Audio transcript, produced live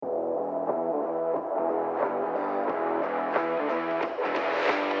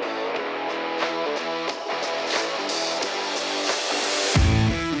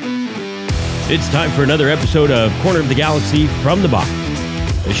It's time for another episode of Corner of the Galaxy from the Box,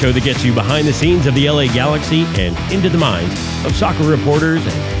 the show that gets you behind the scenes of the LA Galaxy and into the minds of soccer reporters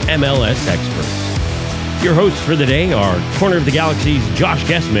and MLS experts. Your hosts for the day are Corner of the Galaxy's Josh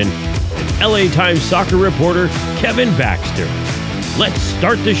Gessman and LA Times soccer reporter Kevin Baxter. Let's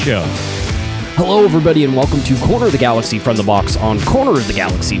start the show. Hello, everybody, and welcome to Corner of the Galaxy from the Box on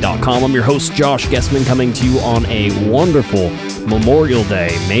cornerofthegalaxy.com. I'm your host, Josh Gessman, coming to you on a wonderful Memorial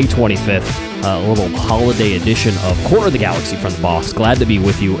Day, May 25th, a little holiday edition of Corner of the Galaxy from the Box. Glad to be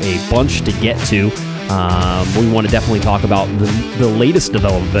with you. A bunch to get to. We want to definitely talk about the latest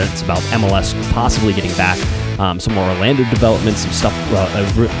developments about MLS possibly getting back. Some more Orlando developments, some stuff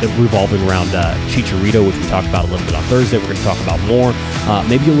revolving around Chicharito, which we talked about a little bit on Thursday. We're going to talk about more.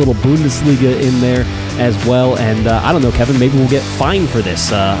 Maybe a little Bundesliga in there as well. And I don't know, Kevin, maybe we'll get fined for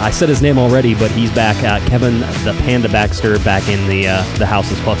this. I said his name already, but he's back. Kevin, the Panda Baxter, back in the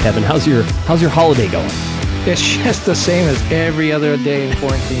house as well. Kevin, how's your holiday going? It's just the same as every other day in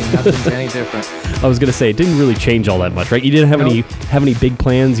quarantine. Nothing's any different. I was going to say, it didn't really change all that much, right? You didn't have any big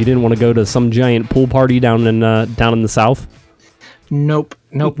plans? You didn't want to go to some giant pool party down in the South? Nope.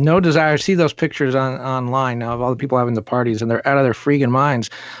 No desire. I see those pictures online now of all the people having the parties, and they're out of their freaking minds.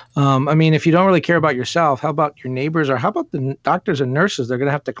 I mean, if you don't really care about yourself, how about your neighbors, or how about the doctors and nurses? They're going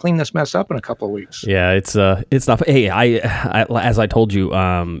to have to clean this mess up in a couple of weeks. Yeah, it's not. Hey, I as I told you,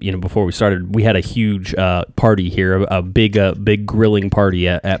 before we started, we had a huge party here, a big grilling party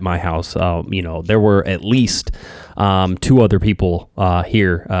at my house. There were at least 2 other people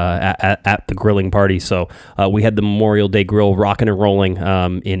here at the grilling party. So we had the Memorial Day grill rocking and rolling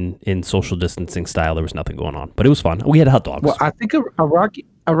in social distancing style. There was nothing going on, but it was fun. We had hot dogs. Well, I think a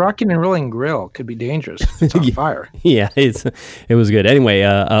rocking and rolling grill could be dangerous. It's on fire. Yeah, it was good. Anyway,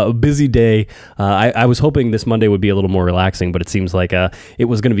 a busy day. I was hoping this Monday would be a little more relaxing, but it seems like it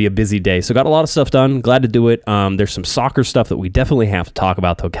was going to be a busy day. So got a lot of stuff done. Glad to do it. There's some soccer stuff that we definitely have to talk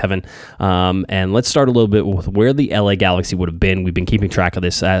about, though, Kevin. And let's start a little bit with where the LA Galaxy would have been. We've been keeping track of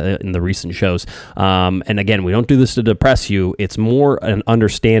this in the recent shows. And again, we don't do this to depress you. It's more an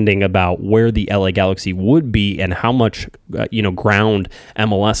understanding about where the LA Galaxy would be and how much ground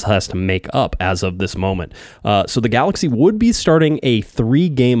MLS has to make up as of this moment. So the Galaxy would be starting a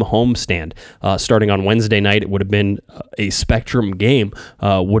 3-game homestand. Starting on Wednesday night, it would have been a Spectrum game,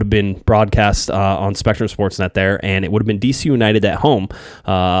 would have been broadcast on Spectrum Sportsnet there, and it would have been DC United at home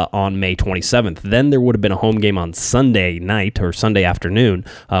on May 27th. Then there would have been a home game on Sunday night or Sunday afternoon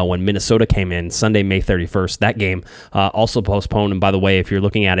when Minnesota came in, Sunday, May 31st. That game also postponed, and by the way, if you're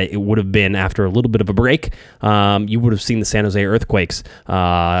looking at it, it would have been after a little bit of a break. You would have seen the San Jose Earthquakes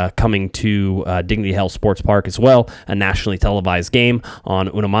coming to Dignity Health Sports Park as well, a nationally televised game on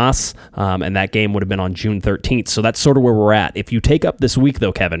UNAMAS, and that game would have been on June 13th. So that's sort of where we're at. If you take up this week,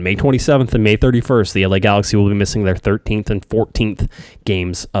 though, Kevin, May 27th and May 31st, the LA Galaxy will be missing their 13th and 14th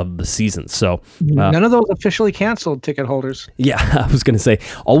games of the season. So none of those officially canceled, ticket holders. Yeah, I was going to say,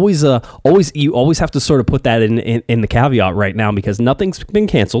 you always have to sort of put that in the caveat right now, because nothing's been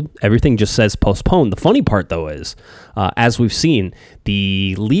canceled. Everything just says postponed. The funny part, though, is as we've seen,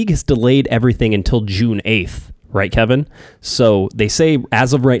 the league has delayed everything until June 8th. Right, Kevin? So they say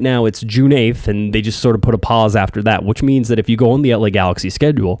as of right now, it's June 8th, and they just sort of put a pause after that, which means that if you go on the LA Galaxy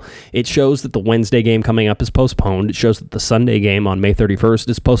schedule, it shows that the Wednesday game coming up is postponed. It shows that the Sunday game on May 31st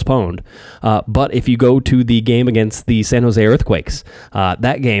is postponed. But if you go to the game against the San Jose Earthquakes,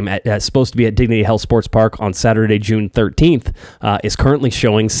 that game is supposed to be at Dignity Health Sports Park on Saturday, June 13th, is currently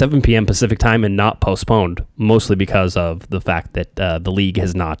showing 7 p.m. Pacific time and not postponed, mostly because of the fact that the league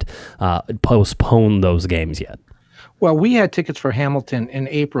has not postponed those games yet. Well, we had tickets for Hamilton in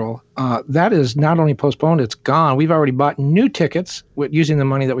April. That is not only postponed, it's gone. We've already bought new tickets using the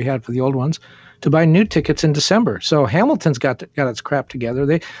money that we had for the old ones to buy new tickets in December. So Hamilton's got its crap together.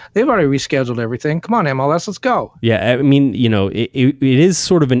 They've already rescheduled everything. Come on, MLS, let's go. Yeah, I mean, it is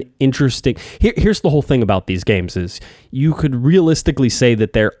sort of an interesting. Here's the whole thing about these games is you could realistically say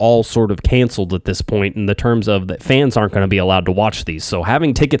that they're all sort of canceled at this point in the terms of that fans aren't going to be allowed to watch these. So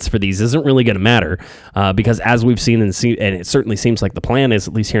having tickets for these isn't really going to matter because as we've seen and it certainly seems like the plan is,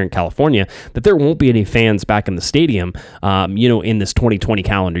 at least here in California, that there won't be any fans back in the stadium, in this 2020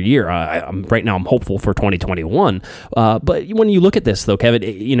 calendar year. Right now I'm hopeful for 2021. But when you look at this, though, Kevin,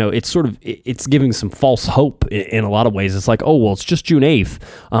 it's giving some false hope in a lot of ways. It's like, oh, well, it's just June 8th,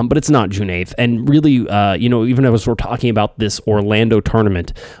 but it's not June 8th. And really, even as we're talking about this Orlando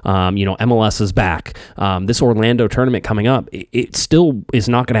tournament, MLS is back. This Orlando tournament coming up, it still is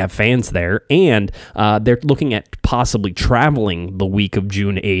not going to have fans there. And they're looking at possibly traveling the week of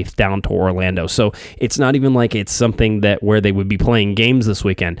June 8th down to Orlando. So it's not even like it's something that where they would be playing games this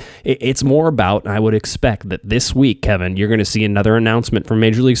weekend. It's more about, I would expect that this week, Kevin, you're going to see another announcement from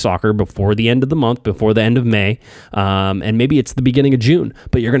Major League Soccer before the end of the month, before the end of May, and maybe it's the beginning of June,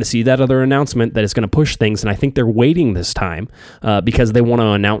 but you're going to see that other announcement that is going to push things, and I think they're waiting this time because they want to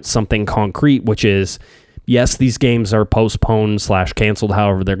announce something concrete, which is, yes, these games are postponed / canceled,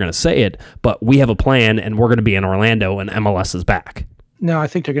 however they're going to say it, but we have a plan, and we're going to be in Orlando, and MLS is back. No, I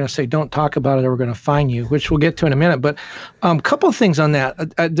think they're going to say, don't talk about it or we're going to fine you, which we'll get to in a minute. But a couple of things on that.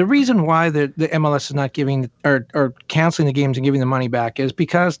 The reason why the MLS is not giving or canceling the games and giving the money back is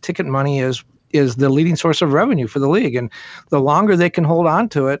because ticket money is the leading source of revenue for the league. And the longer they can hold on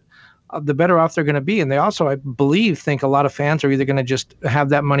to it, the better off they're going to be. And they also, I believe, think a lot of fans are either going to just have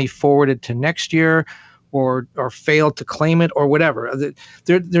that money forwarded to next year or fail to claim it or whatever.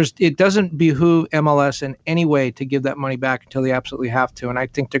 It doesn't behoove MLS in any way to give that money back until they absolutely have to, and I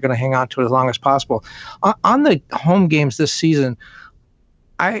think they're going to hang on to it as long as possible. On the home games this season,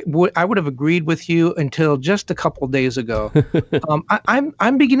 I would have agreed with you until just a couple of days ago.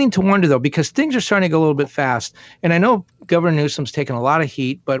 I'm beginning to wonder, though, because things are starting to go a little bit fast, and I know Governor Newsom's taken a lot of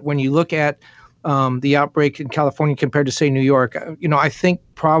heat, but when you look at the outbreak in California compared to, say, New York, I think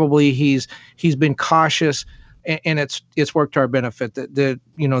probably he's been cautious, and it's worked to our benefit. The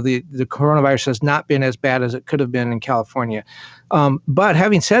coronavirus has not been as bad as it could have been in California. But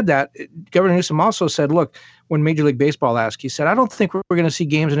having said that, Governor Newsom also said, look, when Major League Baseball asked, he said, I don't think we're going to see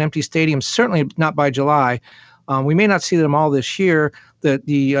games in empty stadiums, certainly not by July. We may not see them all this year.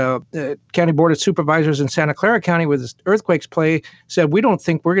 The County Board of Supervisors in Santa Clara County, where the earthquakes play, said we don't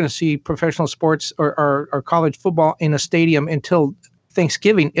think we're going to see professional sports or college football in a stadium until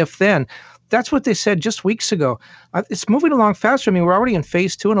Thanksgiving, if then. That's what they said just weeks ago. It's moving along faster. I mean, we're already in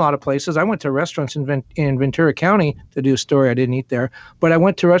phase 2 in a lot of places. I went to restaurants in Ventura County to do a story. I didn't eat there, but I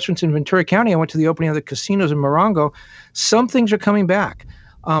went to restaurants in Ventura County. I went to the opening of the casinos in Morongo. Some things are coming back.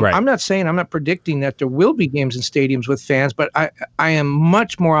 Right. I'm not predicting that there will be games in stadiums with fans, but I am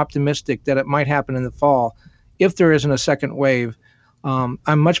much more optimistic that it might happen in the fall if there isn't a second wave.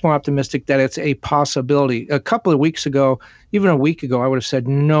 I'm much more optimistic that it's a possibility. A couple of weeks ago, even a week ago, I would have said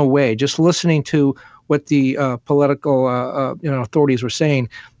no way. Just listening to what the political authorities were saying,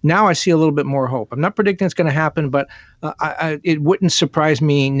 now I see a little bit more hope. I'm not predicting it's going to happen, but it wouldn't surprise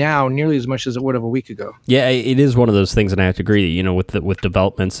me now nearly as much as it would have a week ago. Yeah, it is one of those things, and I have to agree. With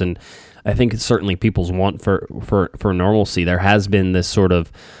developments, and I think it's certainly people's want for normalcy. There has been this sort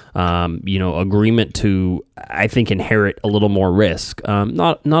of agreement to, I think, inherit a little more risk.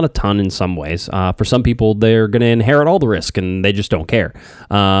 Not a ton in some ways. For some people, they're going to inherit all the risk and they just don't care.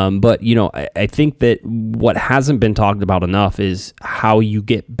 But I think that what hasn't been talked about enough is how you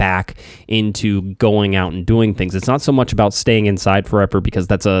get back into going out and doing things. It's not so much about staying inside forever, because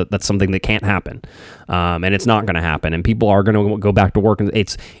that's something that can't happen, and it's not going to happen. And people are going to go back to work. And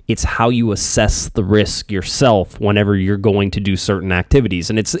it's how you assess the risk yourself whenever you're going to do certain activities.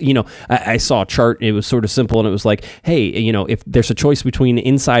 And it's I saw a chart. It was sort of simple, and it was like, hey, if there's a choice between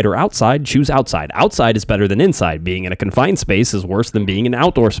inside or outside, choose outside. Outside is better than inside. Being in a confined space is worse than being in an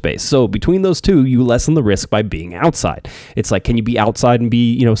outdoor space. So between those two, you lessen the risk by being outside. It's like, can you be outside and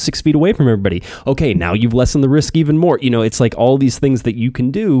be 6 feet away from everybody? Okay, now you've lessened the risk even more. It's like all these things that you can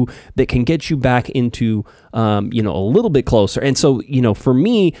do that can get you back into a little bit closer. And so for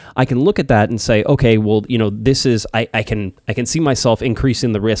me, I can look at that and say, okay, well, this is I can see myself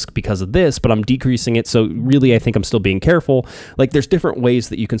increasing the risk because of this, but I'm decreasing it. So really, I think I'm still being careful. Like, there's different ways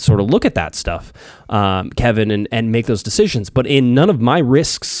that you can sort of look at that stuff, Kevin, and make those decisions. But in none of my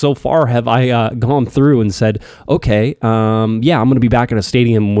risks so far have I gone through and said, okay, I'm going to be back in a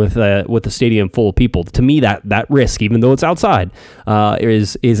stadium with a stadium full of people. To me, that risk, even though it's outside,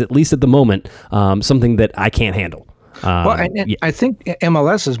 is at least at the moment something that I can't handle. I think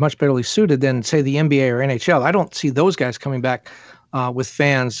MLS is much better suited than, say, the NBA or NHL. I don't see those guys coming back with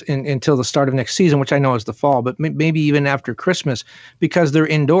fans until the start of next season, which I know is the fall, but maybe even after Christmas, because they're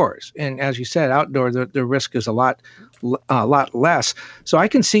indoors. And as you said, outdoor, the risk is a lot less. So I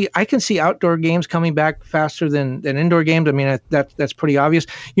can see outdoor games coming back faster than indoor games. I mean, that's pretty obvious.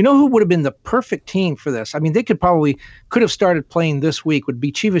 Who would have been the perfect team for this? I mean, they could have started playing this week, would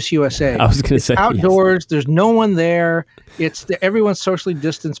be Chivas USA. I was going to say outdoors. Yes. There's no one there. It's everyone's socially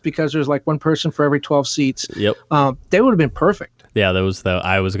distanced because there's like one person for every 12 seats. Yep. They would have been perfect. Yeah, I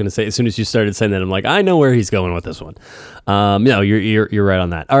was going to say, as soon as you started saying that, I'm like, I know where he's going with this one. No, you're right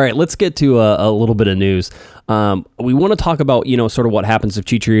on that. All right, let's get to a little bit of news. We want to talk about, sort of what happens if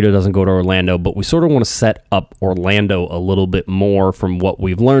Chicharito doesn't go to Orlando, but we sort of want to set up Orlando a little bit more from what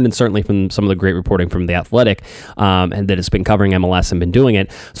we've learned, and certainly from some of the great reporting from The Athletic, and that has been covering MLS and been doing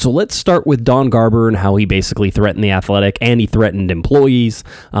it. So let's start with Don Garber and how he basically threatened The Athletic, and he threatened employees,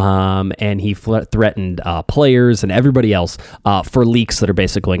 and he threatened players and everybody else for leaks that are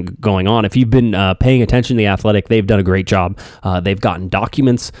basically going on. If you've been paying attention to The Athletic, they've done a great job. They've gotten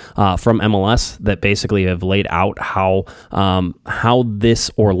documents from MLS that basically have laid out how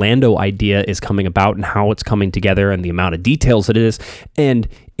this Orlando idea is coming about and how it's coming together and the amount of details it is. And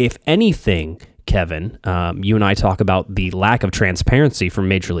if anything, Kevin, you and I talk about the lack of transparency from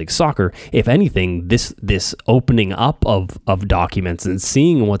Major League Soccer. If anything, this opening up of documents and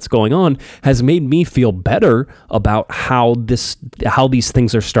seeing what's going on has made me feel better about how these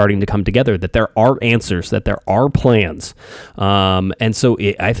things are starting to come together, that there are answers, that there are plans. And so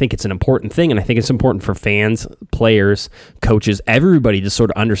I think it's an important thing, and I think it's important for fans, players, coaches, everybody to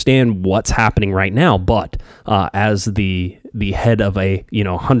sort of understand what's happening right now. But as the head of a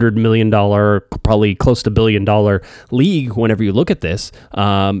 $100 million, probably close to $1 billion league, whenever you look at this,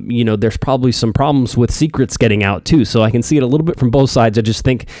 there's probably some problems with secrets getting out too. So I can see it a little bit from both sides. I just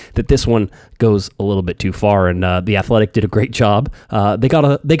think that this one goes a little bit too far, and The Athletic did a great job. They got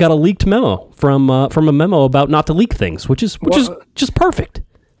a leaked memo from a memo about not to leak things, which is just perfect.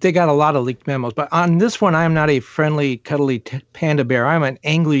 They got a lot of leaked memos, but on this one, I am not a friendly, cuddly panda bear. I'm an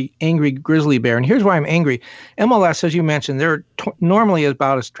angry grizzly bear, and here's why I'm angry. MLS, as you mentioned, they're normally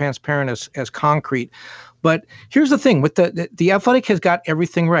about as transparent as concrete. But here's the thing: with the Athletic has got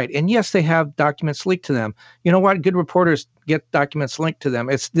everything right, and yes, they have documents leaked to them. You know what? Good reporters get documents linked to them.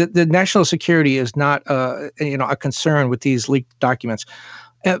 It's the national security is not a concern with these leaked documents.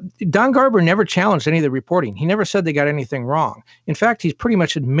 Don Garber never challenged any of the reporting. He never said they got anything wrong. In fact, he's pretty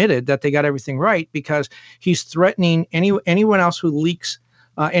much admitted that they got everything right because he's threatening anyone else who leaks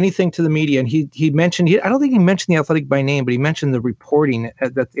anything to the media. And he mentioned, I don't think he mentioned The Athletic by name, but he mentioned the reporting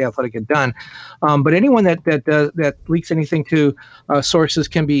that The Athletic had done. But anyone that leaks anything to sources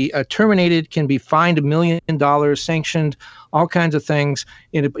can be terminated, can be fined $1 million, sanctioned, all kinds of things.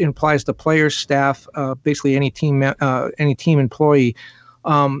 It implies the players, staff, basically any team employee.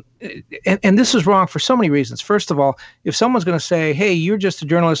 And this is wrong for so many reasons. First of all, if someone's going to say, "Hey, you're just a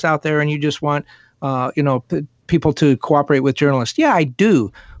journalist out there, and you just want, people to cooperate with journalists," yeah, I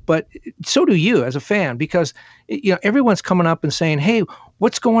do, but so do you as a fan, because everyone's coming up and saying, "Hey,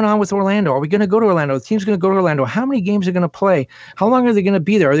 what's going on with Orlando? Are we going to go to Orlando? The team's going to go to Orlando. How many games are going to play? How long are they going to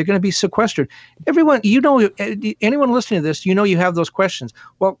be there? Are they going to be sequestered?" Everyone, anyone listening to this, you have those questions.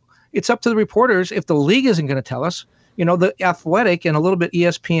 Well, it's up to the reporters. If the league isn't going to tell us. The Athletic and a little bit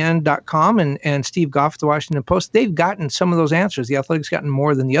ESPN.com and Steve Goff at the Washington Post, they've gotten some of those answers. The Athletic's gotten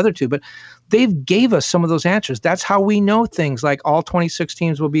more than the other two, but they've gave us some of those answers. That's how we know things like all 26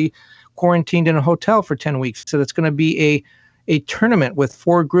 teams will be quarantined in a hotel for 10 weeks. So it's going to be a tournament with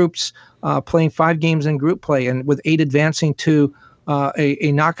 4 groups playing 5 games in group play and with 8 advancing to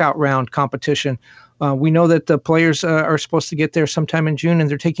a knockout round competition. We know that the players are supposed to get there sometime in June,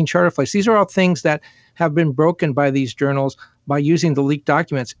 and they're taking charter flights. These are all things that have been broken by these journals by using the leaked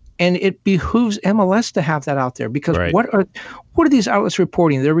documents. And it behooves MLS to have that out there because right. What are these outlets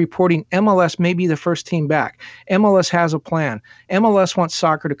reporting? They're reporting MLS may be the first team back. MLS has a plan. MLS wants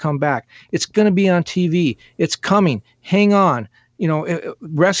soccer to come back. It's going to be on TV. It's coming. Hang on.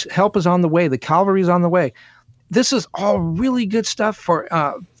 Help is on the way. The cavalry is on the way. This is all really good stuff for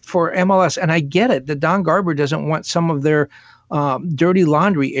MLS. And I get it that Don Garber doesn't want some of their dirty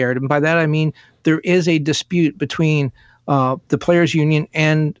laundry aired. And by that, I mean, there is a dispute between the players union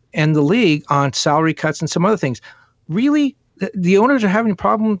and the league on salary cuts and some other things. Really, the owners are having a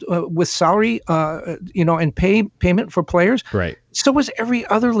problem with salary, and payment for players. Right. So was every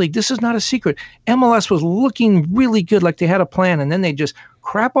other league. This is not a secret. MLS was looking really good, like they had a plan, and then they just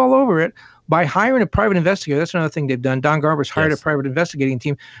crap all over it by hiring a private investigator. That's another thing they've done. Don Garber's hired a private investigating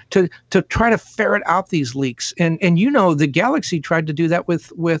team to try to ferret out these leaks. And the Galaxy tried to do that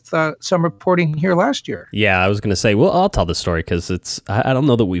with some reporting here last year. Yeah, I was going to say, well, I'll tell the story because I don't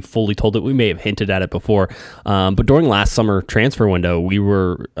know that we've fully told it. We may have hinted at it before. But during last summer transfer window, we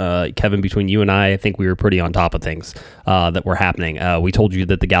were, Kevin, between you and I think we were pretty on top of things that were happening. We told you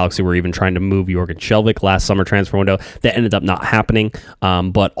that the Galaxy were even trying to move Jorgen Skjelvik last summer transfer window. That ended up not happening.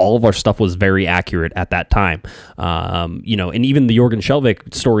 But all of our stuff was very accurate at that time. And even the Jorgen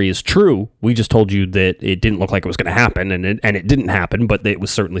Skjelvik story is true. We just told you that it didn't look like it was going to happen, and it didn't happen, but it was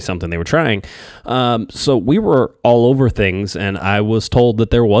certainly something they were trying. So we were all over things, and I was told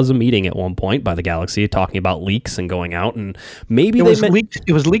that there was a meeting at one point by the Galaxy talking about leaks and going out, and maybe it was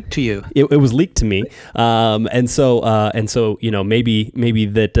leaked to you. It was leaked to me, and so maybe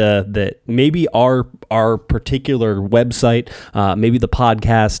that maybe our particular website, maybe the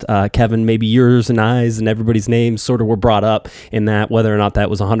podcast, Kevin, maybe yours and I's and everybody's names sort of were brought up in that, whether or not that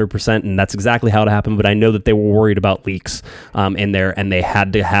was 100%, and that's exactly how it happened. But I know that they were worried about leaks in there, and they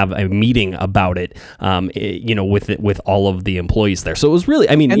had to have a meeting about it, with all of the employees there. So it was really,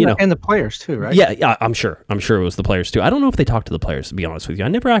 and the players too, right? Yeah, I'm sure it was the players too. I don't know if they talked to the players, to be honest with you. I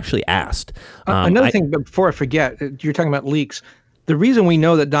never actually asked. Another thing, before I forget, you're talking about leaks. The reason we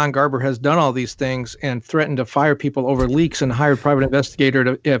know that Don Garber has done all these things and threatened to fire people over leaks and hired a private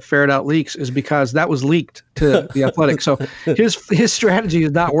investigator to ferret out leaks is because that was leaked to the Athletic. So his strategy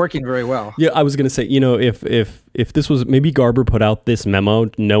is not working very well. Yeah, I was going to say, if this was, maybe Garber put out this memo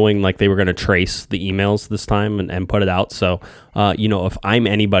knowing like they were going to trace the emails this time and put it out. So, if I'm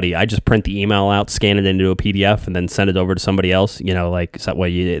anybody, I just print the email out, scan it into a PDF, and then send it over to somebody else. So that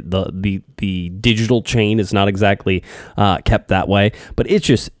way the digital chain is not exactly kept that way. But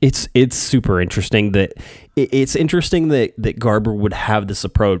it's super interesting that it's interesting that Garber would have this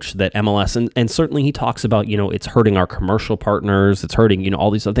approach that MLS, and certainly he talks about, it's hurting our commercial partners, it's hurting,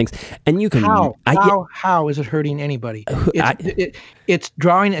 all these other things. And you can... How is it hurting anybody? It's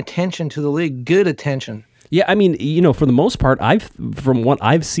drawing attention to the league, good attention. Yeah, for the most part, from what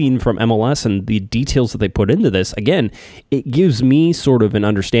I've seen from MLS and the details that they put into this, again, it gives me sort of an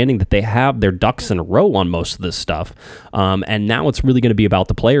understanding that they have their ducks in a row on most of this stuff. And now it's really going to be about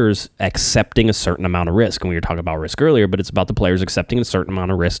the players accepting a certain amount of risk. And we were talking about risk earlier, but it's about the players accepting a certain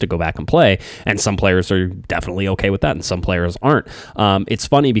amount of risk to go back and play. And some players are definitely okay with that, and some players aren't. It's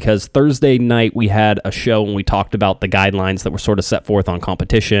funny because Thursday night we had a show and we talked about the guidelines that were sort of set forth on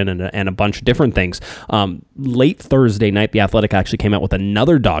competition and a bunch of different things. Late Thursday night, The Athletic actually came out with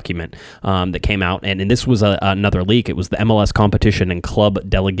another document that came out, and this was another leak. It was the MLS competition and club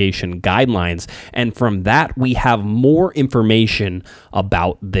delegation guidelines, and from that, we have more information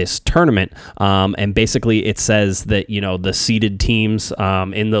about this tournament, and basically it says that, the seeded teams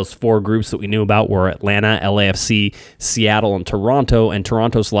in those four groups that we knew about were Atlanta, LAFC, Seattle, and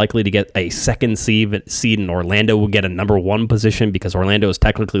Toronto's likely to get a second seed, and Orlando will get a number one position because Orlando is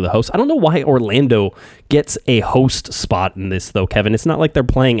technically the host. I don't know why Orlando gets a host spot in this, though, Kevin. It's not like they're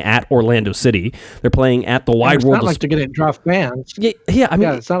playing at Orlando City. They're playing at the Wide World. It's not like they're going to draw fans. Yeah,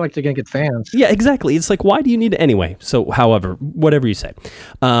 it's not like they're going to get fans. Yeah, exactly. It's like, why do you need it anyway? So, however, whatever you say.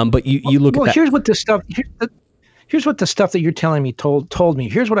 But you look at that. Here's what the stuff that you're telling me told me.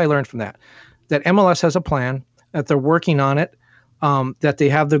 Here's what I learned from that MLS has a plan, that they're working on it, that they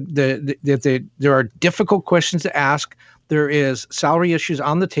have there are difficult questions to ask. There is salary issues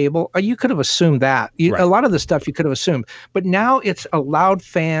on the table. You could have assumed that. Right. A lot of the stuff you could have assumed. But now it's allowed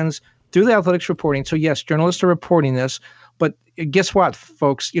fans through the Athletics reporting. So, yes, journalists are reporting this. But guess what,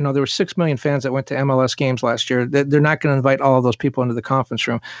 folks? There were 6 million fans that went to MLS games last year. They're not going to invite all of those people into the conference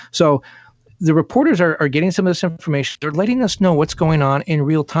room. So the reporters are getting some of this information. They're letting us know what's going on in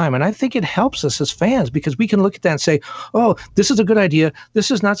real time. And I think it helps us as fans because we can look at that and say, oh, this is a good idea.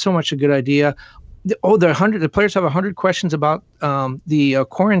 This is not so much a good idea. The players have 100 questions about the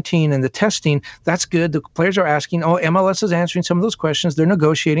quarantine and the testing. That's good. The players are asking. Oh, MLS is answering some of those questions. They're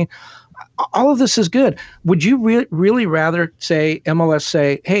negotiating. All of this is good. Would you really rather say MLS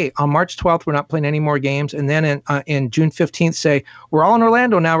say, hey, on March 12th, we're not playing any more games. And then in June 15th, say, we're all in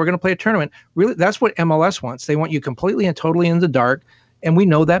Orlando now. We're going to play a tournament. Really, that's what MLS wants. They want you completely and totally in the dark. And we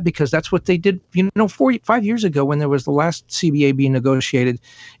know that because that's what they did, 5 years ago when there was the last CBA being negotiated.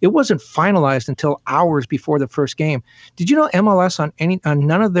 It wasn't finalized until hours before the first game. Did you know MLS on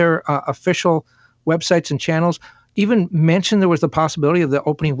none of their official websites and channels even mentioned there was the possibility of the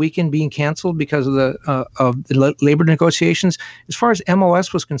opening weekend being canceled because of the labor negotiations? As far as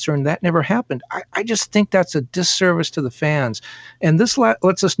MLS was concerned, that never happened. I just think that's a disservice to the fans. And this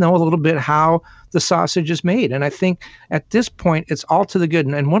lets us know a little bit how the sausage is made. And I think at this point, it's all to the good.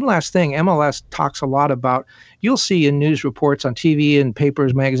 And one last thing, MLS talks a lot about, you'll see in news reports on TV and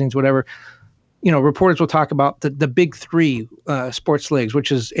papers, magazines, whatever, reporters will talk about the big three sports leagues,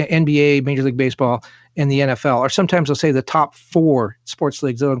 which is NBA, Major League Baseball, and the NFL. Or sometimes they'll say the top 4 sports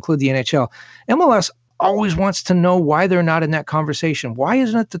leagues. They'll include the NHL. MLS always wants to know why they're not in that conversation. Why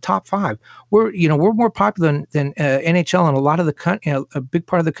isn't it the top 5? We're more popular than NHL in a lot of a big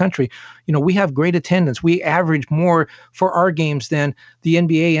part of the country. We have great attendance. We average more for our games than the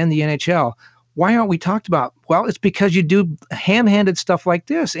NBA and the NHL. Why aren't we talked about? Well, it's because you do ham-handed stuff like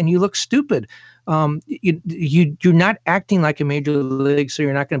this and you look stupid. You're not acting like a major league, so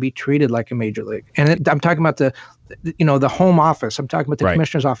you're not going to be treated like a major league. And I'm talking about the home office. I'm talking about the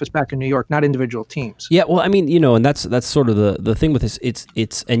commissioner's office back in New York, not individual teams. Yeah, well, I mean, and that's sort of the thing with this.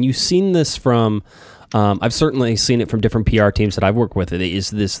 It's and you've seen this from. I've certainly seen it from different PR teams that I've worked with. It is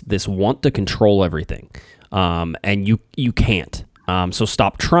this want to control everything, and you can't. So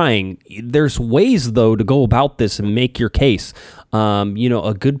stop trying. There's ways, though, to go about this and make your case.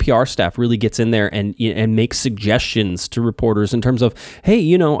 A good PR staff really gets in there and makes suggestions to reporters in terms of,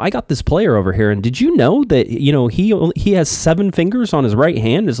 hey, I got this player over here, and did you know that he has 7 fingers on his right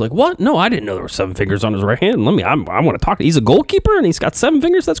hand? It's like, what? No, I didn't know there were 7 fingers on his right hand. I want to talk. He's a goalkeeper and he's got 7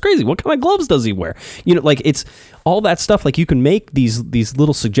 fingers. That's crazy. What kind of gloves does he wear? It's all that stuff. Like, you can make these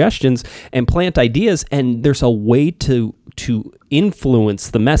little suggestions and plant ideas, and there's a way to influence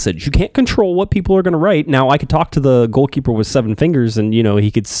the message. You can't control what people are going to write. Now, I could talk to the goalkeeper with 7 fingers, and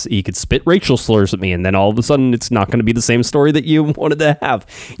he could spit racial slurs at me, and then all of a sudden it's not going to be the same story that you wanted to have.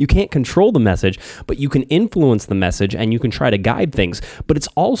 You can't control the message, but you can influence the message, and you can try to guide things. But it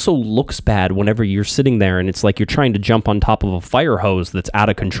also looks bad whenever you're sitting there and it's like you're trying to jump on top of a fire hose that's out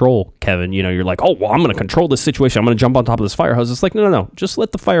of control, Kevin. You're like, oh, well, I'm going to control this situation. I'm going to jump on top of this fire hose. It's like, no. Just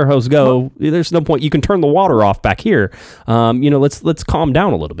let the fire hose go. There's no point. You can turn the water off back here. Let's calm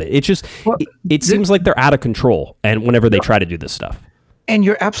down a little bit. It just it seems like they're out of control, and whenever they try to do this stuff. And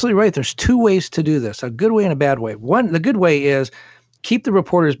you're absolutely right. There's 2 ways to do this: a good way and a bad way. The good way is keep the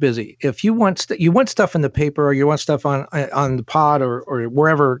reporters busy. If you want stuff in the paper, or you want stuff on the pod or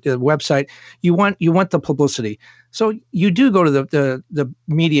wherever, the website, you want the publicity. So you do go to the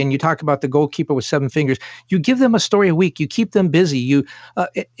media and you talk about the goalkeeper with 7 fingers. You give them a story a week. You keep them busy. Are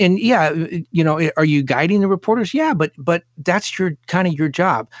you guiding the reporters? Yeah, but that's your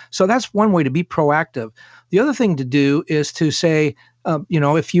job. So that's one way to be proactive. The other thing to do is to say,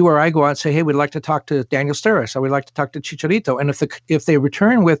 if you or I go out and say, hey, we'd like to talk to Daniel Sturris, or we'd like to talk to Chicharito, and if they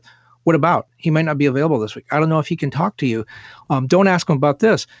return with, what about? He might not be available this week. I don't know if he can talk to you. Don't ask him about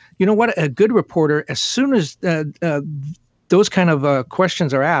this. You know what? A good reporter, as soon as those kind of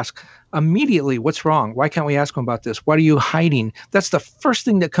questions are asked, immediately, what's wrong? Why can't we ask him about this? What are you hiding? That's the first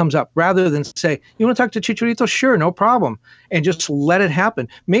thing that comes up, rather than say, you want to talk to Chicharito? Sure, no problem. And just let it happen.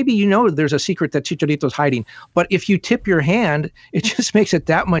 Maybe there's a secret that Chicharito's hiding, but if you tip your hand, it just makes it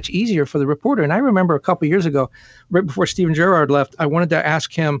that much easier for the reporter. And I remember a couple of years ago, right before Steven Gerrard left, I wanted to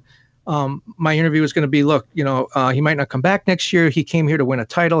ask him, my interview was going to be, look, he might not come back next year. He came here to win a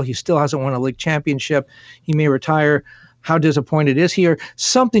title. He still hasn't won a league championship. He may retire. How disappointed is he? Or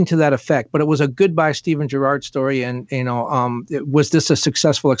something to that effect. But it was a goodbye Steven Gerrard story. And, was this a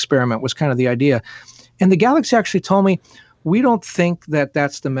successful experiment was kind of the idea. And the Galaxy actually told me, we don't think that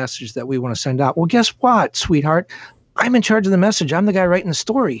that's the message that we want to send out. Well, guess what, sweetheart? I'm in charge of the message. I'm the guy writing the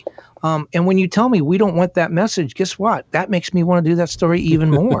story. And when you tell me we don't want that message, guess what? That makes me want to do that story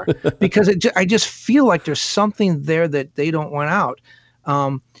even more, because I just feel like there's something there that they don't want out.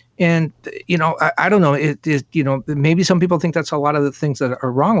 And, I don't know. It is, maybe some people think that's a lot of the things that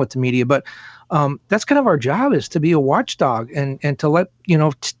are wrong with the media, but that's kind of our job, is to be a watchdog and to let,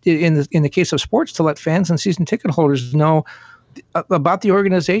 in the case of sports, to let fans and season ticket holders know about the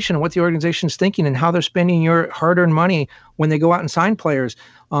organization and what the organization's thinking and how they're spending your hard-earned money when they go out and sign players.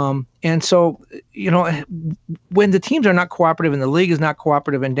 And so, when the teams are not cooperative and the league is not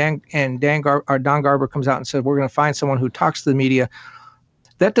cooperative, and Don Garber comes out and says, we're going to find someone who talks to the media,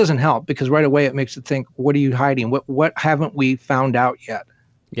 that doesn't help, because right away it makes it think, what are you hiding? What haven't we found out yet?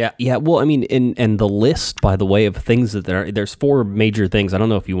 Yeah. Well, I mean, and the list, by the way, of things that there's 4 major things. I don't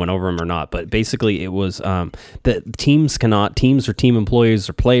know if you went over them or not, but basically it was that teams or team employees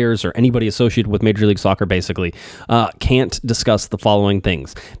or players or anybody associated with Major League Soccer basically can't discuss the following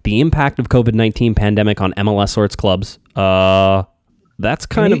things: the impact of COVID-19 pandemic on MLS or its clubs. That's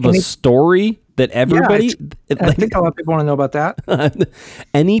kind of a story that everybody... Yeah, I think a lot of people want to know about that.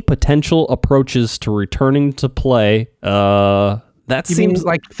 Any potential approaches to returning to play... That You seems mean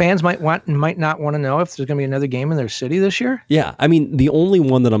like fans might not want to know if there's going to be another game in their city this year? Yeah, I mean, the only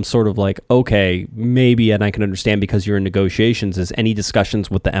one that I'm sort of like, okay, maybe, and I can understand because you're in negotiations, is any discussions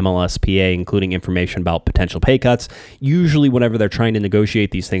with the MLSPA, including information about potential pay cuts. Usually, whenever they're trying to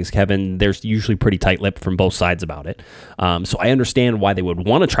negotiate these things, Kevin, there's usually pretty tight-lipped from both sides about it. So I understand why they would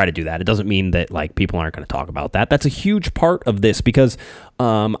want to try to do that. It doesn't mean that like people aren't going to talk about that. That's a huge part of this because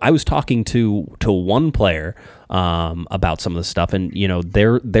I was talking to one player about some of the stuff, and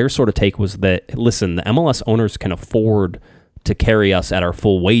their sort of take was that, listen, the MLS owners can afford to carry us at our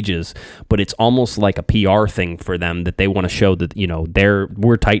full wages, but it's almost like a PR thing for them that they want to show that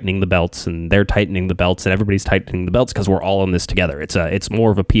we're tightening the belts and they're tightening the belts and everybody's tightening the belts because we're all in this together. It's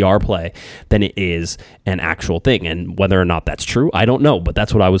more of a PR play than it is an actual thing, and whether or not that's true, I don't know, but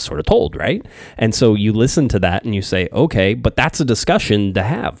that's what I was sort of told, right? And so you listen to that and you say, okay, but that's a discussion to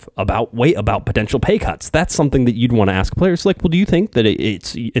have about potential pay cuts. That's something that you'd want to ask players, like, well, do you think that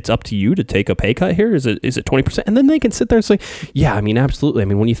it's up to you to take a pay cut here? Is it 20%? And then they can sit there and say, yeah, I mean, absolutely. I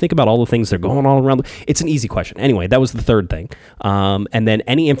mean, when you think about all the things that are going on around, it's an easy question. Anyway, that was the third thing. And then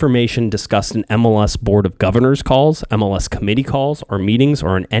any information discussed in MLS Board of Governors calls, MLS committee calls, or meetings,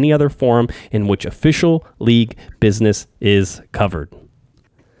 or in any other forum in which official league business is covered.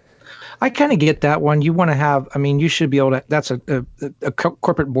 I kind of get that one. You want to have, I mean, you should be able to, that's a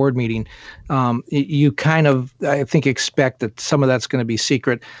corporate board meeting. You kind of, I think, expect that some of that's going to be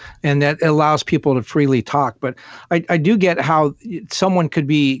secret, and that allows people to freely talk. But I do get how someone could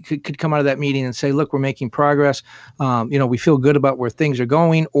come out of that meeting and say, look, we're making progress. We feel good about where things are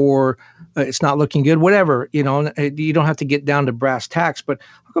going, or it's not looking good, whatever. You don't have to get down to brass tacks. But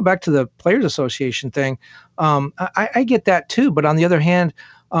I'll go back to the Players Association thing. I get that too. But on the other hand,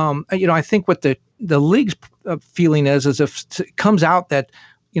 I think what the league's feeling is if it comes out that,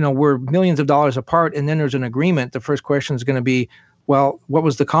 we're millions of dollars apart and then there's an agreement, the first question is going to be, well, what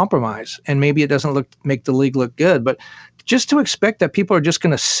was the compromise? And maybe it doesn't make the league look good. But just to expect that people are just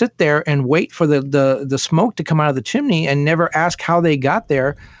going to sit there and wait for the smoke to come out of the chimney and never ask how they got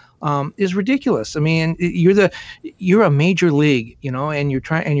there is ridiculous. I mean, you're a major league, and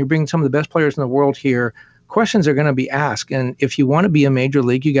you're bringing some of the best players in the world here. Questions are going to be asked, and if you want to be a major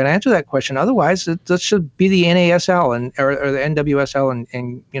league, you got to answer that question. Otherwise, that should be the NASL or the NWSL,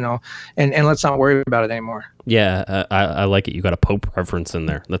 and let's not worry about it anymore. Yeah, I like it. You got a Pope reference in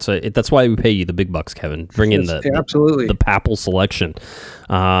there. That's why we pay you the big bucks, Kevin. Bring in absolutely the papal selection.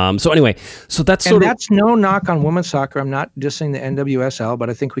 So anyway, that's no knock on women's soccer. I'm not dissing the NWSL, but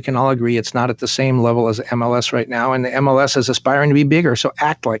I think we can all agree it's not at the same level as MLS right now, and the MLS is aspiring to be bigger. So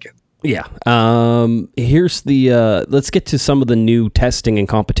act like it. Yeah. Here's let's get to some of the new testing and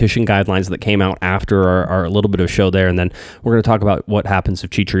competition guidelines that came out after our little bit of show there. And then we're going to talk about what happens if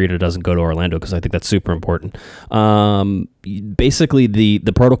Chicharito doesn't go to Orlando, because I think that's super important. Basically the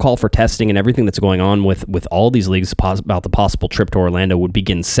protocol for testing and everything that's going on with all these leagues about the possible trip to Orlando would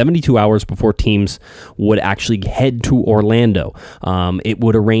begin 72 hours before teams would actually head to Orlando. It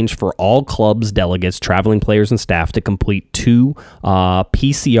would arrange for all clubs, delegates, traveling players, and staff to complete 2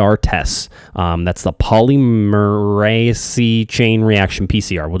 PCR tests. That's the polymerase chain reaction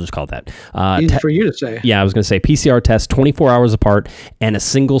PCR. We'll just call it that. Easy for you to say. Yeah, I was going to say PCR tests 24 hours apart and a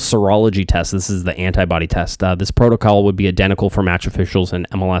single serology test. This is the antibody test. This protocol would be identical for match officials and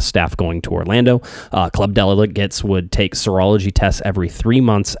MLS staff going to Orlando. Club delegates would take serology tests every 3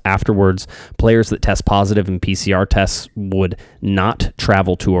 months. Afterwards, players that test positive in PCR tests would not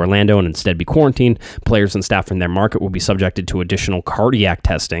travel to Orlando and instead be quarantined. Players and staff in their market would be subjected to additional cardiac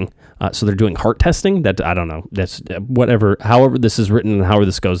testing. So they're doing heart testing. That I don't know. That's whatever. However this is written and however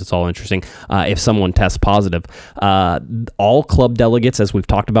this goes, it's all interesting. If someone tests positive, all club delegates, as we've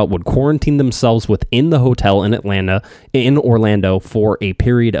talked about, would quarantine themselves within the hotel in Orlando for a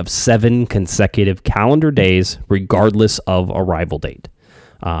period of 7 consecutive calendar days, regardless of arrival date.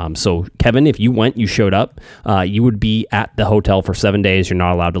 So Kevin, if you showed up, you would be at the hotel for 7 days. You're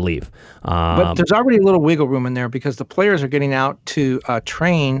not allowed to leave. But there's already a little wiggle room in there because the players are getting out to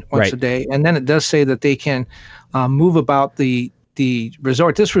train once a day. And then it does say that they can move about the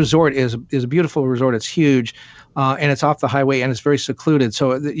resort. This resort is a beautiful resort. It's huge. And it's off the highway and it's very secluded.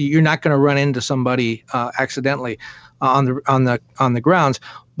 So you're not going to run into somebody accidentally on the grounds.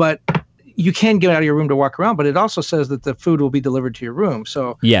 But you can get out of your room to walk around, but it also says that the food will be delivered to your room.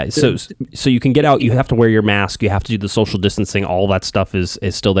 So yeah, so you can get out. You have to wear your mask. You have to do the social distancing. All that stuff is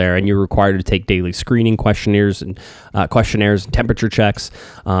still there, and you're required to take daily screening questionnaires and temperature checks.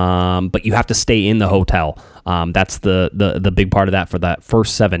 But you have to stay in the hotel That's the big part of that for that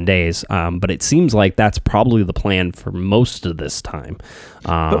first 7 days. But it seems like that's probably the plan for most of this time.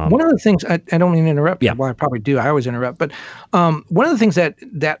 But one of the things, I don't mean to interrupt. Yeah. Well, I probably do. I always interrupt. But one of the things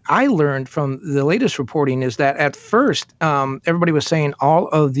that I learned from the latest reporting is that at first, everybody was saying all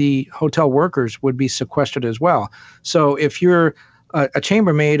of the hotel workers would be sequestered as well. So if you're a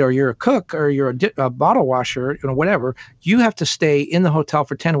chambermaid or you're a cook or you're a bottle washer, whatever, you have to stay in the hotel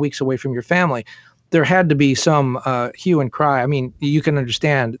for 10 weeks away from your family. There had to be some hue and cry. I mean, you can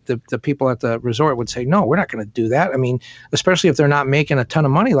understand the people at the resort would say, no, we're not going to do that. I mean, especially if they're not making a ton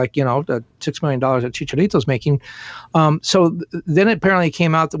of money, like, the $6 million that Chicharito's making. Then it apparently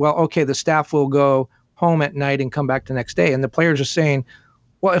came out that, well, okay, the staff will go home at night and come back the next day. And the players are saying,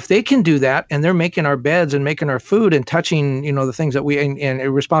 well, if they can do that and they're making our beds and making our food and touching, the things that and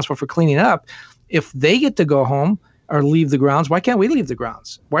are responsible for cleaning up, if they get to go home or leave the grounds, why can't we leave the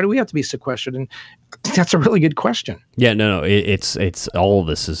grounds? Why do we have to be sequestered? And that's a really good question. Yeah, no, it's all of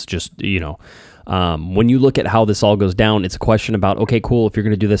this is just, when you look at how this all goes down, it's a question about, okay, cool, if you're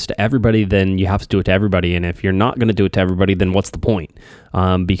going to do this to everybody, then you have to do it to everybody. And if you're not going to do it to everybody, then what's the point?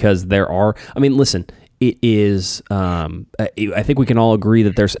 Because listen, it is, I think we can all agree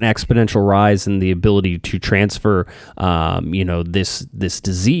that there's an exponential rise in the ability to transfer, this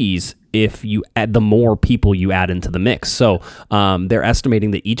disease if you add the more people you add into the mix. So they're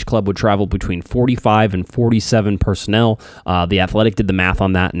estimating that each club would travel between 45 and 47 personnel. The Athletic did the math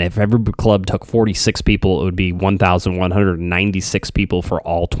on that, and if every club took 46 people, it would be 1,196 people for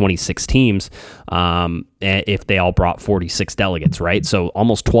all 26 teams if they all brought 46 delegates, right? So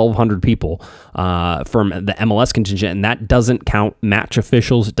almost 1,200 people from the MLS contingent, and that doesn't count match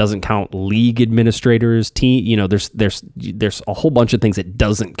officials, it doesn't count league administrators, team. There's a whole bunch of things it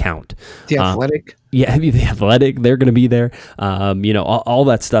doesn't count. The Athletic. The Athletic, they're going to be there. All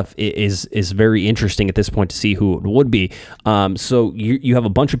that stuff is very interesting at this point to see who it would be. So you have a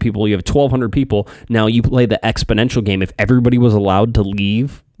bunch of people, you have 1,200 people. Now you play the exponential game. If everybody was allowed to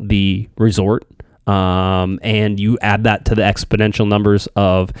leave the resort, and you add that to the exponential numbers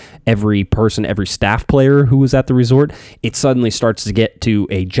of every person, every staff player who was at the resort, it suddenly starts to get to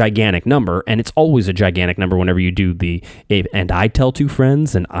a gigantic number, and it's always a gigantic number whenever you do and I tell two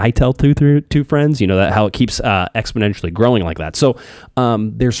friends, and I tell two friends, that how it keeps exponentially growing like that. So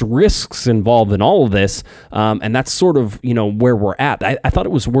there's risks involved in all of this, and that's sort of, where we're at. I thought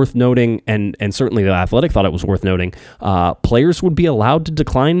it was worth noting, and certainly the Athletic thought it was worth noting, players would be allowed to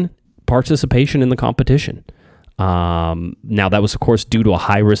decline participation in the competition. Now, that was, of course, due to a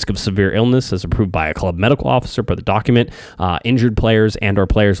high risk of severe illness as approved by a club medical officer per the document. Injured players and/or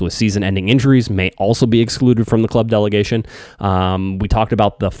players with season-ending injuries may also be excluded from the club delegation. We talked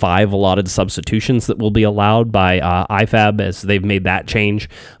about the 5 allotted substitutions that will be allowed by IFAB as they've made that change.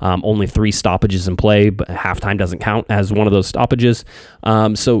 Only 3 stoppages in play, but halftime doesn't count as one of those stoppages.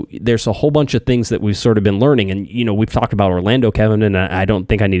 So there's a whole bunch of things that we've sort of been learning. And, we've talked about Orlando, Kevin, and I don't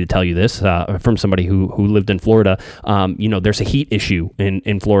think I need to tell you this from somebody who lived in Florida. There's a heat issue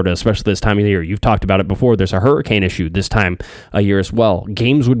in Florida, especially this time of year. You've talked about it before. There's a hurricane issue this time of year as well.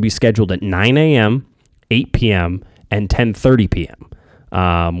 Games would be scheduled at 9 a.m., 8 p.m., and 10:30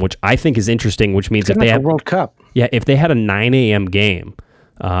 p.m., which I think is interesting, which means if they had World Cup. Yeah, if they had a 9 a.m. game,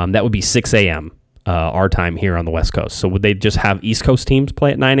 that would be 6 a.m. Our time here on the West Coast. So would they just have East Coast teams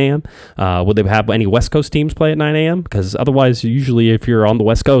play at 9 a.m.? Would they have any West Coast teams play at 9 a.m.? Because otherwise, usually if you're on the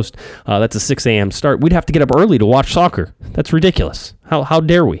West Coast, that's a 6 a.m. start. We'd have to get up early to watch soccer. That's ridiculous. How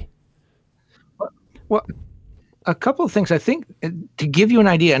dare we? Well, a couple of things, I think, to give you an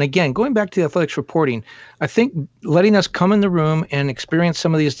idea, and again, going back to the Athletics reporting, I think letting us come in the room and experience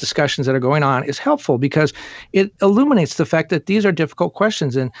some of these discussions that are going on is helpful because it illuminates the fact that these are difficult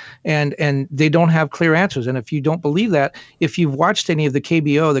questions and they don't have clear answers. And if you don't believe that, if you've watched any of the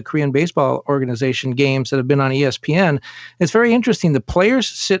KBO, the Korean Baseball Organization games that have been on ESPN, it's very interesting. The players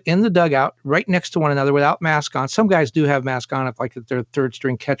sit in the dugout right next to one another without masks on. Some guys do have masks on if they're third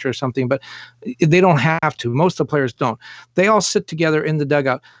string catcher or something, but they don't have to. Most of the players don't. They all sit together in the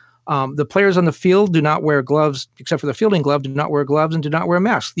dugout. The players on the field do not wear gloves, except for the fielding glove, do not wear gloves and do not wear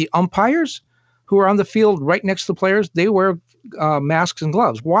masks. The umpires who are on the field right next to the players, they wear masks and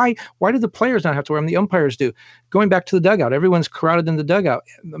gloves. Why do the players not have to wear them? The umpires do. Going back to the dugout, everyone's crowded in the dugout.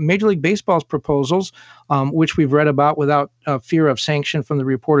 Major League Baseball's proposals which we've read about without fear of sanction from the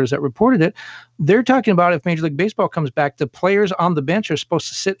reporters that reported it. They're talking about if Major League Baseball comes back, the players on the bench are supposed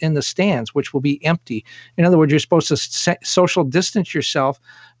to sit in the stands, which will be empty. In other words, you're supposed to social distance yourself,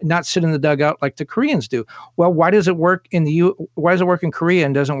 not sit in the dugout like the Koreans do. Well, why does it work in why does it work in Korea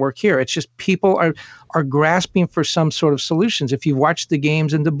and doesn't work here? It's just people are grasping for some sort of solutions. If you've watched the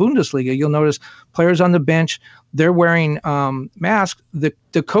games in the Bundesliga, you'll notice players on the bench, they're wearing masks.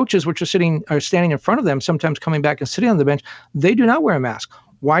 The coaches, which are standing in front of them, sometimes coming back and sitting on the bench, they do not wear a mask.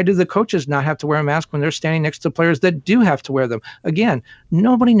 Why do the coaches not have to wear a mask when they're standing next to players that do have to wear them? Again,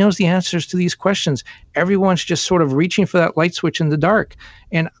 nobody knows the answers to these questions. Everyone's just sort of reaching for that light switch in the dark.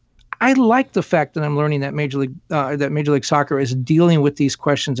 And I like the fact that I'm learning that Major League Soccer is dealing with these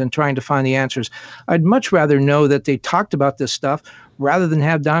questions and trying to find the answers. I'd much rather know that they talked about this stuff rather than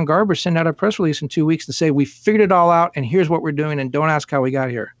have Don Garber send out a press release in 2 weeks and say, we figured it all out and here's what we're doing and don't ask how we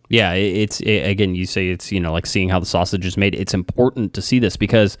got here. Yeah, again, you say it's, like seeing how the sausage is made. It's important to see this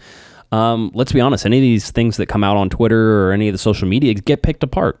because let's be honest, any of these things that come out on Twitter or any of the social media get picked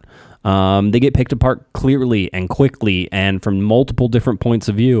apart. They get picked apart clearly and quickly and from multiple different points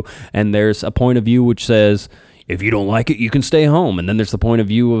of view. And there's a point of view which says, if you don't like it, you can stay home. And then there's the point of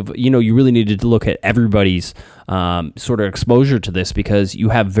view of, you really needed to look at everybody's sort of exposure to this because you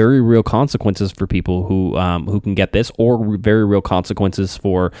have very real consequences for people who can get this, or very real consequences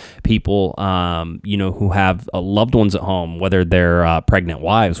for people, who have loved ones at home, whether they're pregnant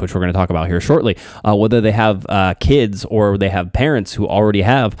wives, which we're going to talk about here shortly, whether they have kids or they have parents who already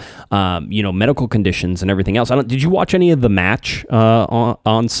have, medical conditions and everything else. Did you watch any of the match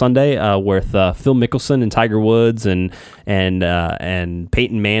on Sunday with Phil Mickelson and Tiger Woods and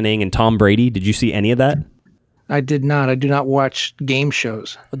Peyton Manning and Tom Brady? Did you see any of that? I did not. I do not watch game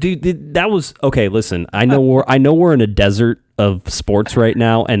shows. Dude, that was okay. Listen, I know we're in a desert of sports right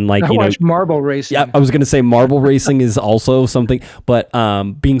now, and I watch marble racing. Yeah, I was gonna say marble racing is also something, but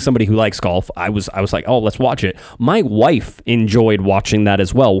being somebody who likes golf, I was like, oh, let's watch it. My wife enjoyed watching that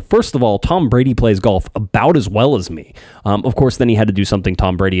as well. First of all, Tom Brady plays golf about as well as me. Of course, then he had to do something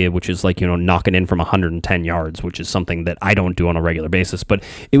Tom Brady, which is like knocking in from 110 yards, which is something that I don't do on a regular basis. But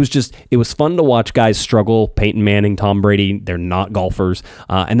it was fun to watch guys struggle. Peyton Manning, Tom Brady, they're not golfers,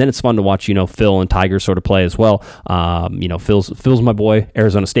 and then it's fun to watch Phil and Tiger sort of play as well. Phil's my boy,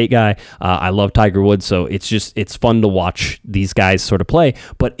 Arizona State guy. I love Tiger Woods, so it's fun to watch these guys sort of play.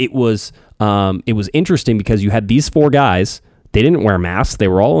 But it was interesting because you had these four guys. They didn't wear masks. They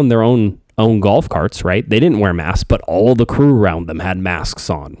were all in their own golf carts, right? They didn't wear masks, but all the crew around them had masks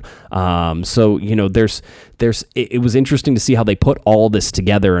on. So it was interesting to see how they put all this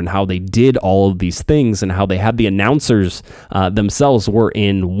together and how they did all of these things and how they had the announcers themselves were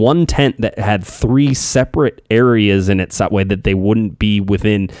in one tent that had three separate areas in it, that way that they wouldn't be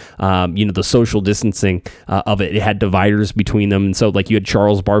within the social distancing of it. It had dividers between them, and so like you had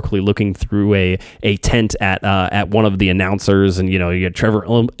Charles Barkley looking through a tent at one of the announcers, and you had Trevor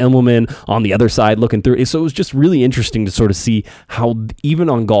Immelman on the other side looking through it. So it was just really interesting to sort of see how even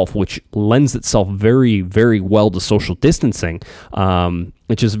on golf, which lends itself very, very well to social distancing,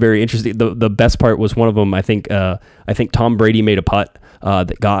 which is very interesting. The best part was one of them. I think Tom Brady made a putt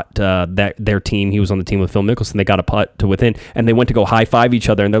that got their team. He was on the team with Phil Mickelson. They got a putt to within, and they went to go high five each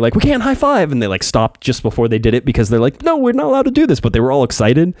other, and they're like, "We can't high five," and they like stopped just before they did it because they're like, "No, we're not allowed to do this." But they were all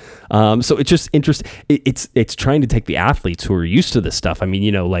excited. So it's just interesting. It's trying to take the athletes who are used to this stuff. I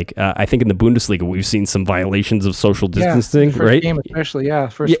mean, I think in the Bundesliga we've seen some violations of social distancing, first right? Game especially,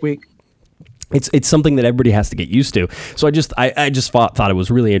 week. It's something that everybody has to get used to. So I just thought it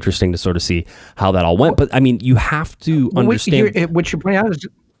was really interesting to sort of see how that all went. But I mean, you have to understand. What you're pointing out is.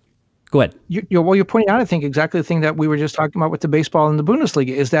 Go ahead. You're pointing out, I think, exactly the thing that we were just talking about with the baseball and the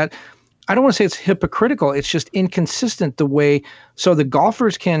Bundesliga is that I don't want to say it's hypocritical. It's just inconsistent the way. So the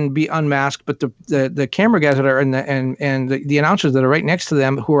golfers can be unmasked, but the camera guys that are and the announcers that are right next to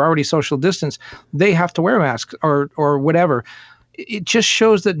them who are already social distance, they have to wear masks or whatever. It just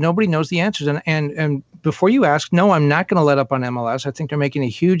shows that nobody knows the answers. And before you ask, no, I'm not going to let up on MLS. I think they're making a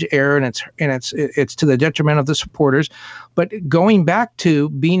huge error, and it's to the detriment of the supporters. But going back to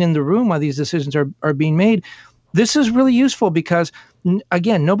being in the room while these decisions are being made, this is really useful because,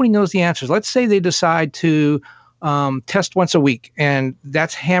 again, nobody knows the answers. Let's say they decide to test once a week, and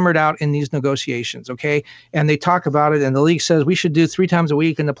that's hammered out in these negotiations, okay? And they talk about it, and the league says we should do 3 times a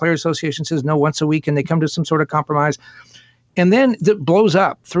week, and the Players Association says no, once a week, and they come to some sort of compromise. And then it blows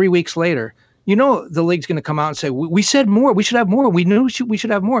up 3 weeks later. The league's going to come out and say, we said more. We should have more. We knew we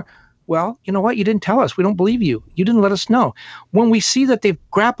should have more. Well, you know what? You didn't tell us. We don't believe you. You didn't let us know. When we see that they've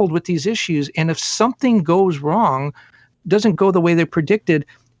grappled with these issues, and if something goes wrong, doesn't go the way they predicted,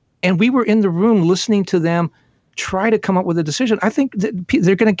 And we were in the room listening to them try to come up with a decision. I think that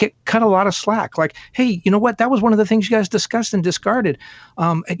they're going to get cut a lot of slack. Like, hey, you know what? That was one of the things you guys discussed and discarded.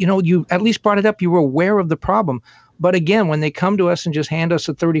 You at least brought it up. You were aware of the problem. But again, when they come to us and just hand us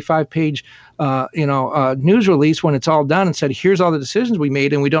a 35-page, news release when it's all done and said, here's all the decisions we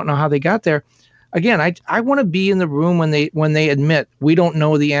made and we don't know how they got there. Again, I want to be in the room when they admit we don't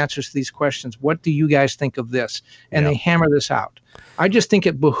know the answers to these questions. What do you guys think of this? And they hammer this out. I just think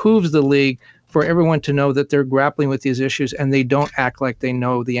it behooves the league for everyone to know that they're grappling with these issues and they don't act like they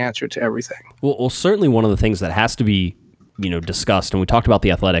know the answer to everything. Well, certainly one of the things that has to be discussed, and we talked about the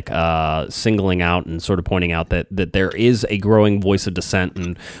Athletic singling out and sort of pointing out that there is a growing voice of dissent,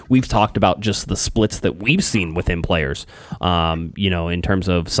 and we've talked about just the splits that we've seen within players, in terms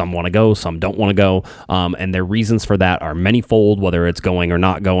of some want to go, some don't want to go, and their reasons for that are manyfold, whether it's going or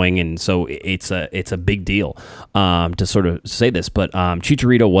not going, and so it's a big deal to sort of say this, but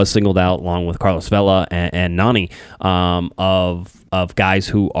Chicharito was singled out along with Carlos Vela and Nani of guys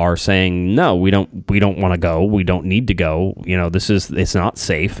who are saying, no, we don't want to go. We don't need to go. It's not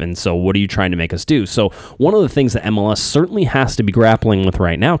safe. And so what are you trying to make us do? So one of the things that MLS certainly has to be grappling with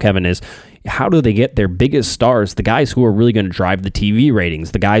right now, Kevin, is how do they get their biggest stars, the guys who are really going to drive the TV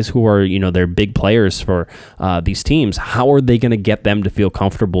ratings, the guys who are, they're big players for these teams. How are they going to get them to feel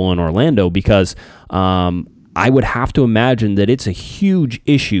comfortable in Orlando? Because, I would have to imagine that it's a huge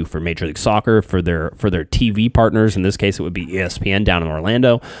issue for Major League Soccer, for their TV partners. In this case, it would be ESPN down in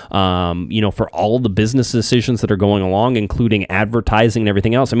Orlando. For all the business decisions that are going along, including advertising and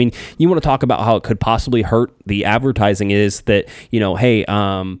everything else. I mean, you want to talk about how it could possibly hurt the advertising is that, hey,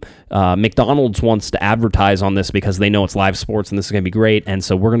 McDonald's wants to advertise on this because they know it's live sports and this is going to be great. And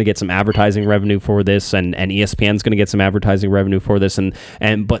so we're going to get some advertising revenue for this, and ESPN's going to get some advertising revenue for this.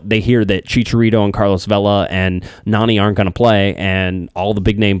 But they hear that Chicharito and Carlos Vela and Nani aren't going to play, and all the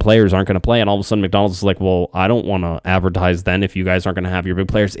big name players aren't going to play, and all of a sudden McDonald's is like, well, I don't want to advertise then if you guys aren't going to have your big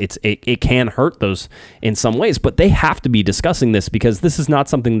players. It can hurt those in some ways, but they have to be discussing this because this is not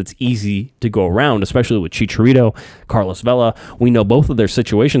something that's easy to go around, especially with Chicharito, Carlos Vela. We know both of their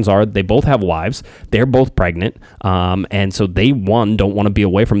situations are they both have wives, they're both pregnant, and so they, one, don't want to be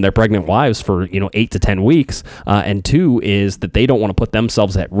away from their pregnant wives for 8 to 10 weeks, and two is that they don't want to put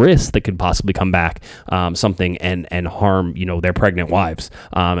themselves at risk that could possibly come back something and harm their pregnant wives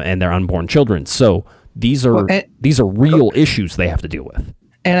and their unborn children. So these are real issues they have to deal with.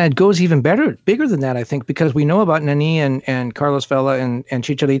 And it goes even bigger than that, I think, because we know about Nani and Carlos Vela and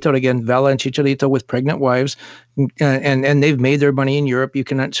Chicharito, again, Vela and Chicharito with pregnant wives, and they've made their money in Europe. You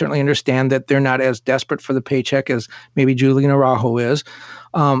can certainly understand that they're not as desperate for the paycheck as maybe Julian Araujo is.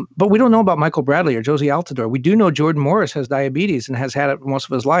 But we don't know about Michael Bradley or Josie Altidore. We do know Jordan Morris has diabetes and has had it most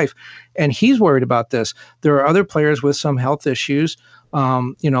of his life, and he's worried about this. There are other players with some health issues,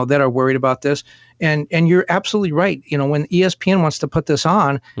 that are worried about this. And you're absolutely right. When ESPN wants to put this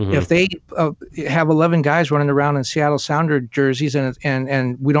on, if they have 11 guys running around in Seattle Sounder jerseys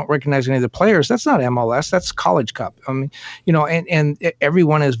and we don't recognize any of the players, that's not MLS. That's College Cup. I mean, and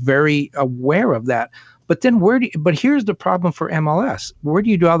everyone is very aware of that. But then but here's the problem for MLS. Where do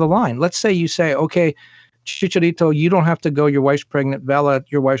you draw the line? Let's say you say, okay, Chicharito, you don't have to go. Your wife's pregnant. Vela,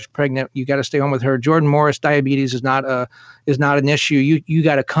 your wife's pregnant. You got to stay home with her. Jordan Morris, diabetes is not an issue. You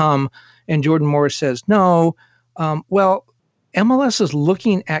got to come. And Jordan Morris says no. Well, MLS is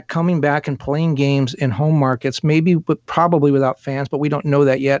looking at coming back and playing games in home markets, maybe, but probably without fans, but we don't know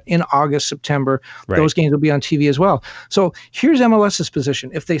that yet. In August, September, right. Those games will be on TV as well. So here's MLS's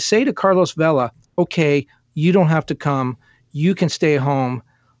position. If they say to Carlos Vela, okay, you don't have to come, you can stay home,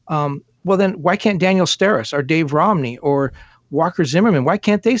 well then why can't Daniel Steres or Dave Romney or Walker Zimmerman, why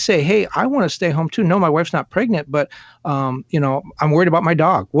can't they say, hey, I want to stay home too? No, my wife's not pregnant, but, I'm worried about my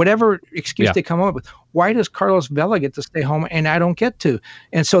dog. Whatever excuse they come up with. Why does Carlos Vela get to stay home and I don't get to?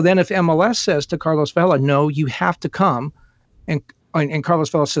 And so then if MLS says to Carlos Vela, no, you have to come, and Carlos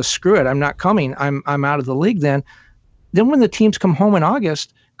Vela says, screw it, I'm not coming, I'm out of the league then when the teams come home in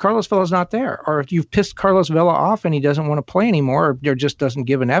August, Carlos Vela's not there. Or if you've pissed Carlos Vela off and he doesn't want to play anymore or just doesn't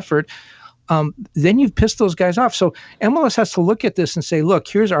give an effort, then you've pissed those guys off. So MLS has to look at this and say, look,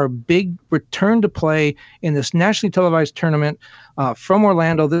 here's our big return to play in this nationally televised tournament from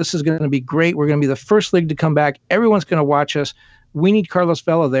Orlando. This is going to be great. We're going to be the first league to come back. Everyone's going to watch us. We need Carlos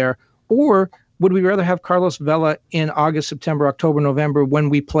Vela there. Or would we rather have Carlos Vela in August, September, October, November when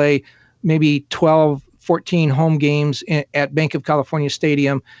we play maybe 12, 14 home games at Bank of California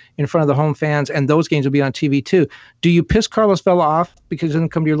Stadium in front of the home fans, and those games will be on TV too? Do you piss Carlos Vela off because he doesn't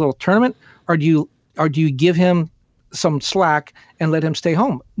come to your little tournament? Or do you give him some slack and let him stay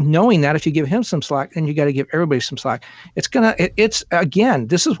home, knowing that if you give him some slack, then you got to give everybody some slack. It's again,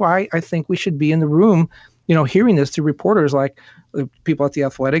 this is why I think we should be in the room, hearing this through reporters like the people at The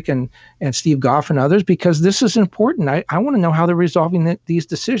Athletic and Steve Goff and others, because this is important. I want to know how they're resolving these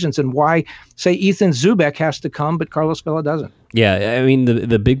decisions and why, say, Ethan Zubek has to come, but Carlos Vela doesn't. Yeah, I mean,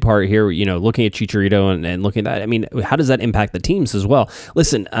 the big part here, looking at Chicharito and looking at that, I mean, how does that impact the teams as well?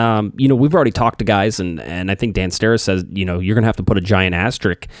 Listen, we've already talked to guys, and I think Dan Steris says, you're going to have to put a giant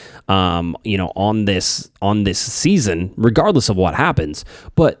asterisk, on this season, regardless of what happens.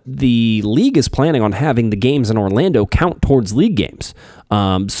 But the league is planning on having the games in Orlando count towards league games.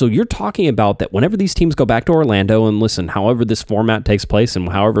 So you're talking about that whenever these teams go back to Orlando, and listen, however this format takes place and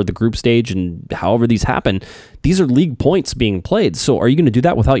however the group stage and however these happen, these are league points being played. So are you going to do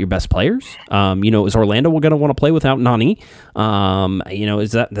that without your best players? Is Orlando going to want to play without Nani?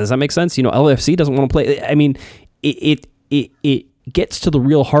 Does that make sense? LAFC doesn't want to play. I mean, it gets to the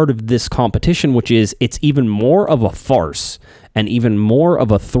real heart of this competition, which is it's even more of a farce and even more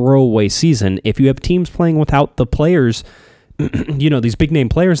of a throwaway season if you have teams playing without the players, these big name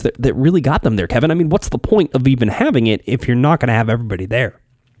players that really got them there, Kevin. I mean, what's the point of even having it if you're not going to have everybody there?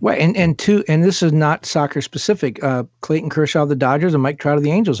 Well, and this is not soccer specific. Clayton Kershaw of the Dodgers and Mike Trout of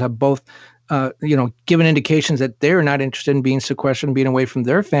the Angels have both, given indications that they're not interested in being sequestered and being away from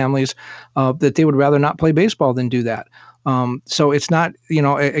their families, that they would rather not play baseball than do that. So it's not,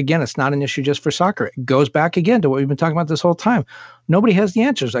 again, it's not an issue just for soccer. It goes back again to what we've been talking about this whole time. Nobody has the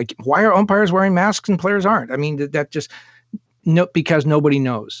answers. Like, why are umpires wearing masks and players aren't? I mean, that just... No, because nobody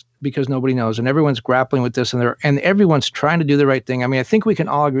knows. And everyone's grappling with this, and everyone's trying to do the right thing. I mean, I think we can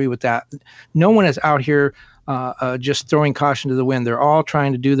all agree with that. No one is out here just throwing caution to the wind. They're all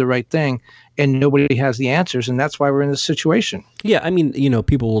trying to do the right thing, and nobody has the answers, and that's why we're in this situation. Yeah, I mean,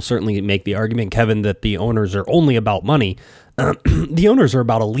 people will certainly make the argument, Kevin, that the owners are only about money. The owners are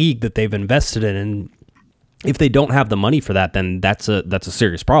about a league that they've invested in, and if they don't have the money for that, then that's a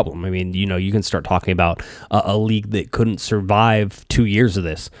serious problem. I mean, you can start talking about a league that couldn't survive 2 years of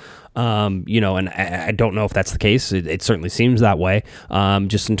this. And I don't know if that's the case. It certainly seems that way,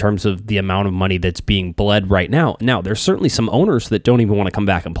 just in terms of the amount of money that's being bled right now. Now, there's certainly some owners that don't even want to come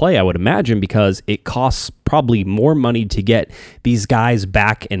back and play, I would imagine, because it costs probably more money to get these guys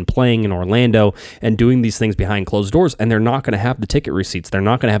back and playing in Orlando and doing these things behind closed doors, and they're not going to have the ticket receipts. They're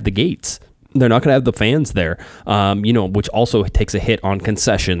not going to have the gates. They're not going to have the fans there, which also takes a hit on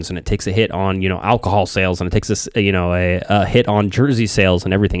concessions, and it takes a hit on, alcohol sales, and it takes a hit on jersey sales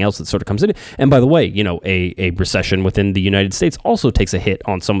and everything else that sort of comes in. And by the way, a recession within the United States also takes a hit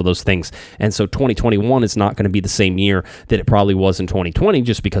on some of those things. And so 2021 is not going to be the same year that it probably was in 2020,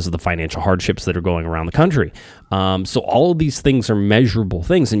 just because of the financial hardships that are going around the country. So all of these things are measurable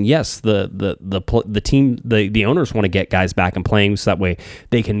things. And yes, the team, the owners want to get guys back and playing so that way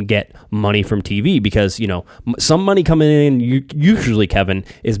they can get money from TV, because some money coming in usually, Kevin,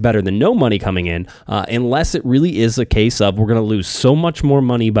 is better than no money coming in, unless it really is a case of we're going to lose so much more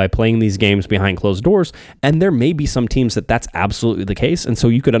money by playing these games behind closed doors. And there may be some teams that's absolutely the case, and so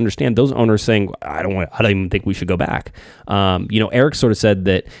you could understand those owners saying, I don't even think we should go back. Eric sort of said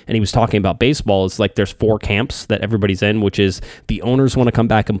that, and he was talking about baseball. It's like there's 4 camps that everybody's in, which is the owners want to come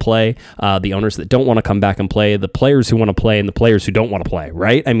back and play, the owners that don't want to come back and play, the players who want to play, and the players who don't want to play,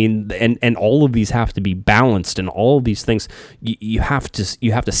 right? I mean, and all of these have to be balanced, and all of these things, you have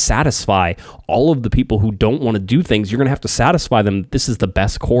to satisfy all of the people who don't want to do things. You're going to have to satisfy them. This is the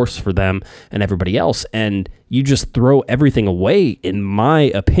best course for them and everybody else, and you just throw everything away, in my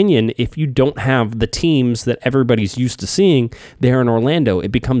opinion, if you don't have the teams that everybody's used to seeing there in Orlando.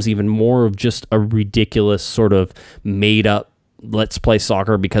 It becomes even more of just a ridiculous sort of made up, let's play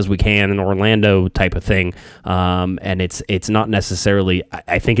soccer because we can in Orlando type of thing. And it's not necessarily,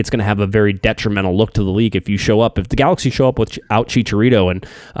 I think it's going to have a very detrimental look to the league if the Galaxy show up without Chicharito.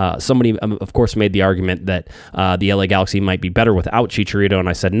 And somebody, of course, made the argument that the LA Galaxy might be better without Chicharito. And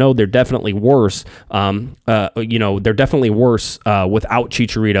I said, no, they're definitely worse. They're definitely worse without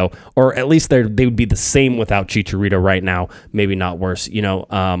Chicharito, or at least they would be the same without Chicharito right now, maybe not worse.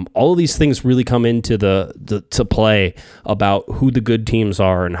 All of these things really come into to play about who the good teams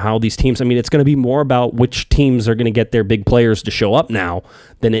are and how these teams, it's going to be more about which teams are going to get their big players to show up now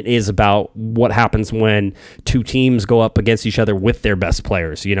than it is about what happens when 2 teams go up against each other with their best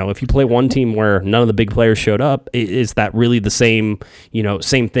players. If you play one team where none of the big players showed up, is that really the same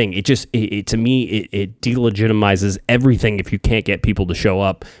thing? To me, it delegitimizes everything if you can't get people to show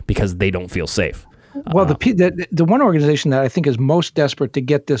up because they don't feel safe. Well, the one organization that I think is most desperate to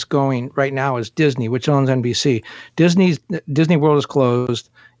get this going right now is Disney, which owns NBC. Disney World is closed.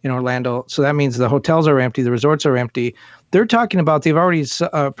 in Orlando. So that means the hotels are empty, the resorts are empty. They're talking about, they've already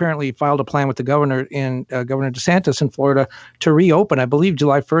apparently filed a plan with the governor Governor DeSantis in Florida to reopen. I believe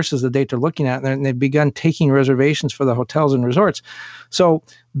July 1st is the date they're looking at, and they've begun taking reservations for the hotels and resorts. So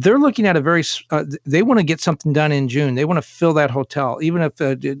they're looking at they want to get something done in June. They want to fill that hotel, even if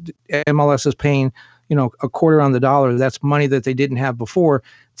MLS is paying, a quarter on the dollar. That's money that they didn't have before.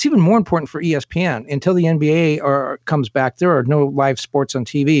 It's even more important for ESPN. Until the NBA comes back, there are no live sports on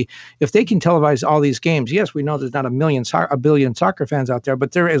TV. If they can televise all these games, yes, we know there's not a billion soccer fans out there,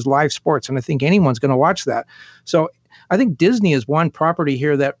 but there is live sports, and I think anyone's going to watch that. So I think Disney is one property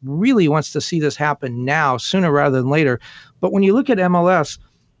here that really wants to see this happen now, sooner rather than later. But when you look at MLS,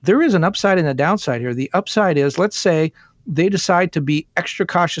 there is an upside and a downside here. The upside is, let's say they decide to be extra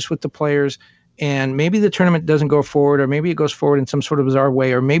cautious with the players, and maybe the tournament doesn't go forward, or maybe it goes forward in some sort of bizarre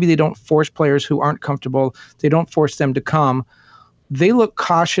way, or maybe they don't force players who aren't comfortable. They don't force them to come. They look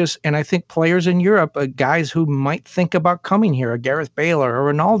cautious, and I think players in Europe, guys who might think about coming here, a Gareth Bale or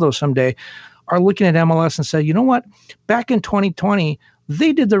Ronaldo someday, are looking at MLS and say, you know what? Back in 2020,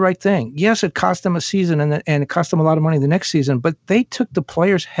 they did the right thing. Yes, it cost them a season, and it cost them a lot of money the next season, but they took the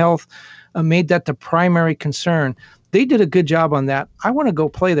players' health, made that the primary concern. They did a good job on that. I want to go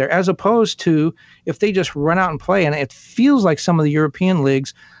play there, as opposed to if they just run out and play. And it feels like some of the European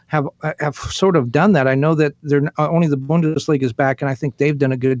leagues have sort of done that. I know that they're only the Bundesliga is back, and I think they've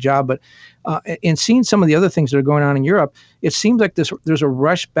done a good job. But in seeing some of the other things that are going on in Europe, it seems like there's a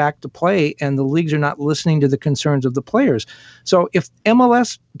rush back to play, and the leagues are not listening to the concerns of the players. So if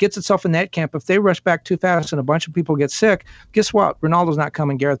MLS gets itself in that camp, if they rush back too fast and a bunch of people get sick, guess what? Ronaldo's not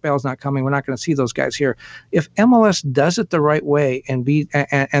coming. Gareth Bale's not coming. We're not going to see those guys here. If MLS does it the right way and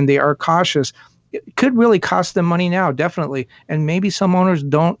they are cautious, it could really cost them money now, definitely. And maybe some owners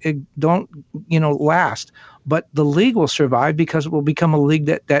don't last. But the league will survive because it will become a league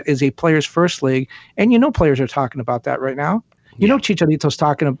that is a players' first league. And players are talking about that right now. Chicharito's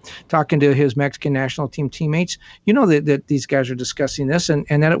talking to his Mexican national team teammates. That these guys are discussing this, and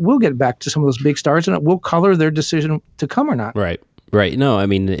that it will get back to some of those big stars, and it will color their decision to come or not. Right. No, I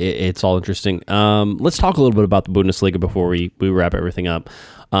mean, it's all interesting. Let's talk a little bit about the Bundesliga before we wrap everything up.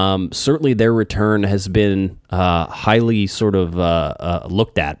 Certainly their return has been highly sort of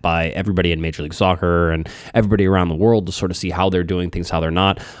looked at by everybody in Major League Soccer and everybody around the world to sort of see how they're doing things, how they're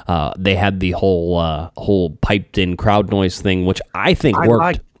not. They had the whole piped-in crowd noise thing, which I think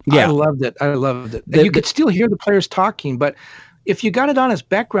worked. I loved it. You could still hear the players talking, but if you got it on as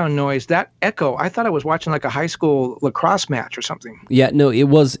background noise, that echo, I thought I was watching like a high school lacrosse match or something. Yeah, no, it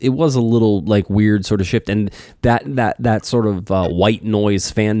was a little like weird sort of shift, and that sort of white noise,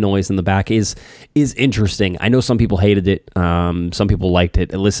 fan noise in the back is interesting. I know some people hated it, some people liked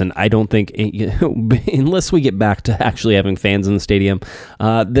it. Listen, I don't think unless we get back to actually having fans in the stadium,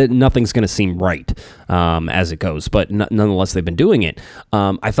 that nothing's going to seem right as it goes. But nonetheless, they've been doing it.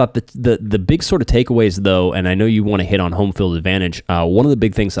 I thought that the big sort of takeaways, though, and I know you want to hit on home field advantage. One of the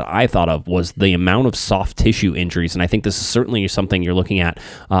big things that I thought of was the amount of soft tissue injuries, and I think this is certainly something you're looking at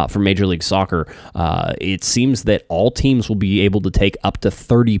for Major League Soccer. It seems that all teams will be able to take up to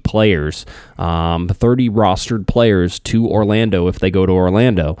 30 players, 30 rostered players to Orlando if they go to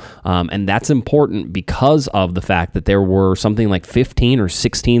Orlando, and that's important because of the fact that there were something like 15 or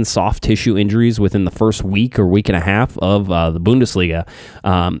 16 soft tissue injuries within the first week or week and a half of the Bundesliga,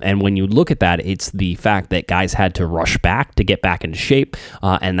 and when you look at that, it's the fact that guys had to rush back to get back into shape,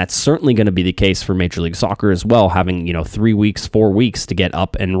 and that's certainly going to be the case for Major League Soccer as well, having 3 weeks, 4 weeks to get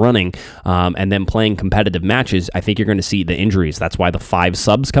up and running, and then playing competitive matches. I think you're going to see the injuries. That's why the 5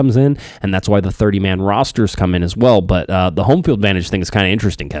 subs comes in, and that's why the 30-man rosters come in as well. But the home field advantage thing is kind of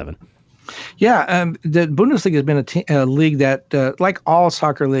interesting, Kevin. Yeah, the Bundesliga has been a league that, like all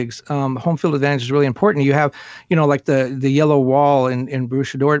soccer leagues, home field advantage is really important. You have, like the yellow wall in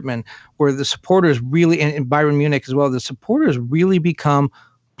Borussia Dortmund, where the supporters really, and in Bayern Munich as well, the supporters really become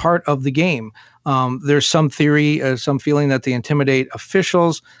part of the game. There's some theory, some feeling that they intimidate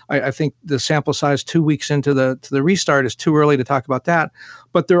officials. I think the sample size 2 weeks into the restart is too early to talk about that.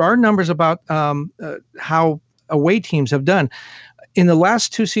 But there are numbers about how away teams have done. In the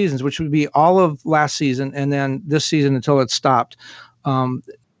last 2 seasons, which would be all of last season and then this season until it stopped,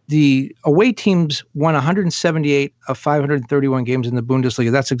 the away teams won 178 of 531 games in the Bundesliga.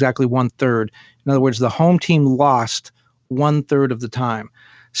 That's exactly 1/3. In other words, the home team lost 1/3 of the time.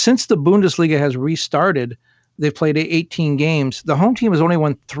 Since the Bundesliga has restarted, they've played 18 games. The home team has only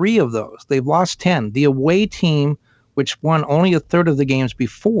won 3 of those. They've lost 10. The away team, which won only 1/3 of the games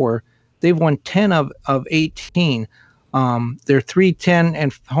before, they've won 10 of 18. They're 3-10,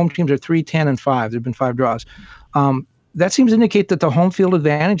 and home teams are 3-10 and 5. There've been 5 draws. that seems to indicate that the home field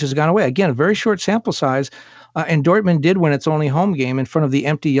advantage has gone away. Again, a very short sample size, and Dortmund did win its only home game in front of the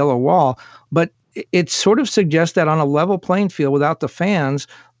empty yellow wall. But it sort of suggests that on a level playing field without the fans,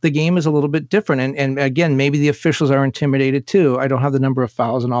 the game is a little bit different. And again, maybe the officials are intimidated too. I don't have the number of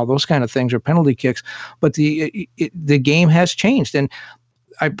fouls and all those kind of things or penalty kicks, but the game has changed. And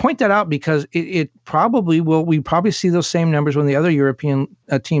I point that out because it probably will. We probably see those same numbers when the other European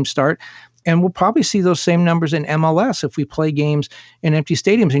teams start. And we'll probably see those same numbers in MLS if we play games in empty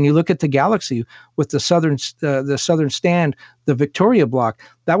stadiums. And you look at the Galaxy with the southern stand, the Victoria block.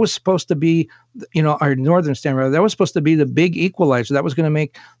 That was supposed to be, our northern stand rather. That was supposed to be the big equalizer. That was going to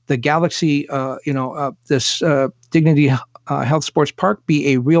make the Galaxy, this Dignity Health Sports Park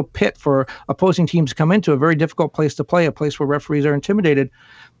be a real pit for opposing teams to come into, a very difficult place to play, a place where referees are intimidated.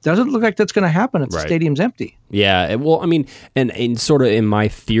 Doesn't look like that's going to happen if the stadium's empty. Yeah, well, I mean, and sort of in my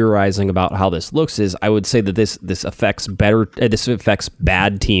theorizing about how this looks is, I would say that this affects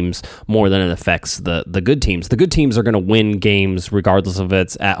bad teams more than it affects the good teams. The good teams are going to win games regardless of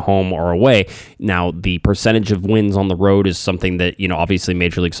it's at home or away. Now, the percentage of wins on the road is something that, obviously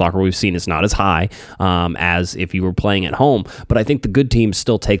Major League Soccer we've seen is not as high as if you were playing at home. But I think the good teams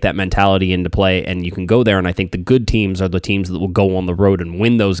still take that mentality into play, and you can go there, and I think the good teams are the teams that will go on the road and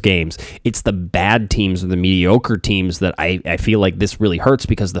win those games. It's the bad teams or the mediocre teams that I feel like this really hurts,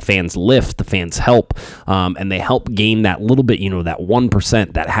 because the fans lift, the fans help, and they help gain that little bit, that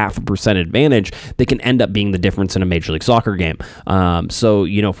 1%, that 0.5% advantage that can end up being the difference in a Major League Soccer game. So,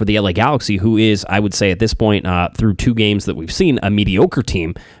 for the LA Galaxy, who is, I would say at this point, through 2 games that we've seen, a mediocre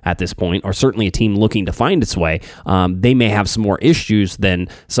team at this point, or certainly a team looking to find its way, they may have some more issues than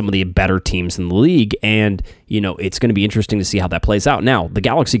some of the better teams in the league, and it's going to be interesting to see how that plays out. Now, the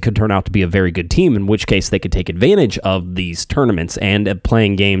Galaxy could turn out to be a very good team, in which case they could take advantage of these tournaments and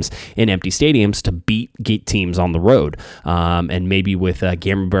playing games in empty stadiums to beat teams on the road. And maybe with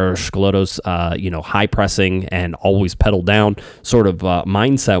Guillermo Barros-Schelotto's high pressing and always pedal down sort of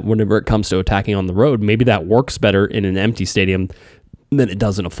mindset whenever it comes to attacking on the road, maybe that works better in an empty stadium than it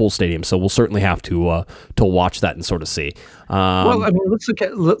does in a full stadium. So we'll certainly have to watch that and sort of see. Well, I mean, let's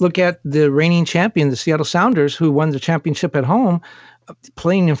look at the reigning champion, the Seattle Sounders, who won the championship at home,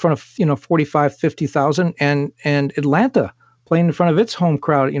 playing in front of 45, 50,000, and Atlanta playing in front of its home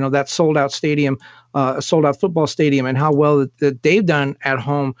crowd. That sold out stadium, a sold out football stadium, and how well that they've done at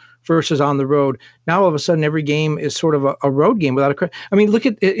home versus on the road. Now all of a sudden, every game is sort of a road game without a crowd. I mean, look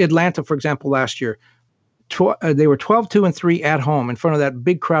at Atlanta, for example, last year. They were 12-2-3 at home in front of that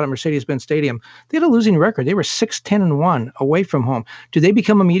big crowd at Mercedes-Benz Stadium. They had a losing record. They were 6-10-1 away from home. Do they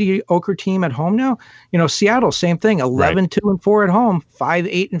become a mediocre team at home now? Seattle, same thing, 11-2-4 at home,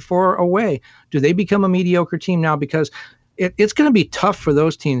 5-8-4 away. Do they become a mediocre team now? Because it's going to be tough for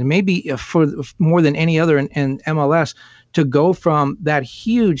those teams, maybe for more than any other in MLS, to go from that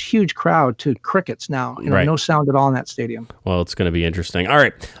huge crowd to crickets now. No sound at all in that stadium. Well, it's going to be interesting. All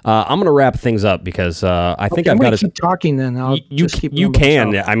right, I'm going to wrap things up because I think I've got to keep talking. Then you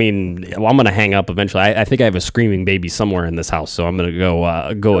can. I mean, I'm going to hang up eventually. I think I have a screaming baby somewhere in this house, so I'm going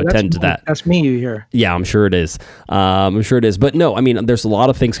to go attend to that. That's me. You hear? Yeah, I'm sure it is. But no, I mean, there's a lot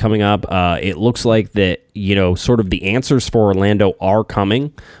of things coming up. It looks like that. Sort of the answers for Orlando are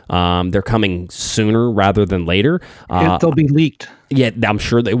coming. They're coming sooner rather than later. They'll be leaked. Yeah, I'm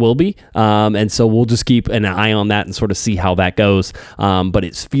sure they will be. And so we'll just keep an eye on that and sort of see how that goes. But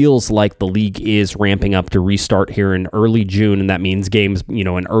it feels like the league is ramping up to restart here in early June, and that means games,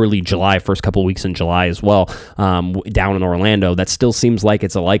 in early July, first couple of weeks in July as well, down in Orlando. That still seems like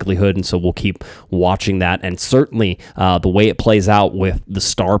it's a likelihood, and so we'll keep watching that. And certainly the way it plays out with the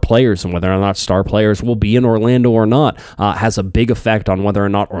star players and whether or not star players will be in Orlando or not has a big effect on whether or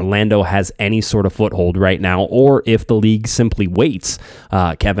not Orlando has any sort of foothold right now, or if the league simply waits,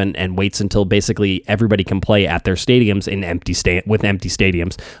 Kevin, and waits until basically everybody can play at their stadiums with empty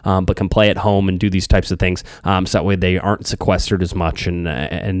stadiums, but can play at home and do these types of things, so that way they aren't sequestered as much and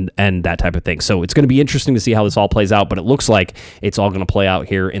that type of thing. So it's going to be interesting to see how this all plays out, but it looks like it's all going to play out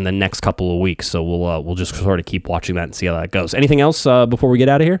here in the next couple of weeks. So we'll just sort of keep watching that and see how that goes. Anything else before we get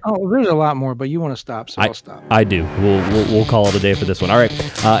out of here? Oh, there's a lot more, but you want to stop, so I'll stop. I do. We'll call it a day for this one. All right.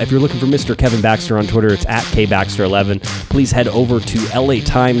 If you're looking for Mr. Kevin Baxter on Twitter, it's at KBaxter11. Please head over to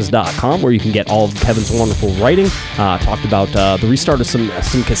LATimes.com, where you can get all of Kevin's wonderful writing. Talked about the restart of some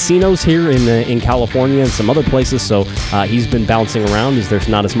casinos here in California and some other places. So he's been bouncing around as there's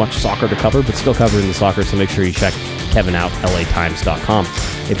not as much soccer to cover, but still covering the soccer. So make sure you check Kevin out, LATimes.com.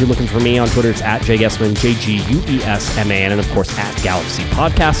 If you're looking for me on Twitter, it's at JGuessman, JGUESMAN, and of course at Galaxy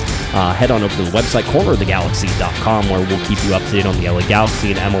Podcast. Head on over to the website, cornerofthegalaxy.com, where we'll keep you up to date on the LA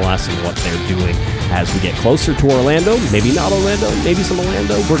Galaxy and MLS and what they're doing as we get closer to Orlando. Maybe not Orlando, maybe some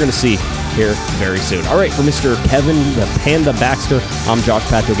Orlando. We're going to see here very soon. All right, for Mr. Kevin the Panda Baxter, I'm Josh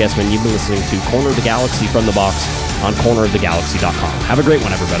Patrick Guessman. You've been listening to Corner of the Galaxy from the box on cornerofthegalaxy.com. Have a great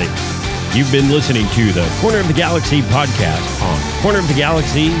one, everybody. You've been listening to the Corner of the Galaxy podcast on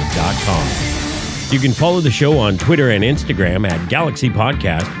cornerofthegalaxy.com. You can follow the show on Twitter and Instagram at Galaxy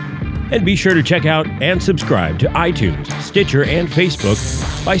Podcast, and be sure to check out and subscribe to iTunes, Stitcher, and Facebook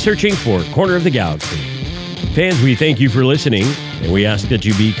by searching for Corner of the Galaxy. Fans, we thank you for listening, and we ask that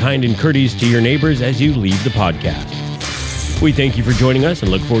you be kind and courteous to your neighbors as you leave the podcast. We thank you for joining us and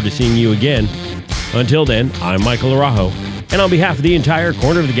look forward to seeing you again. Until then, I'm Michael Araujo, and on behalf of the entire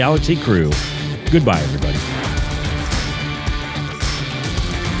Corner of the Galaxy crew, goodbye, everybody.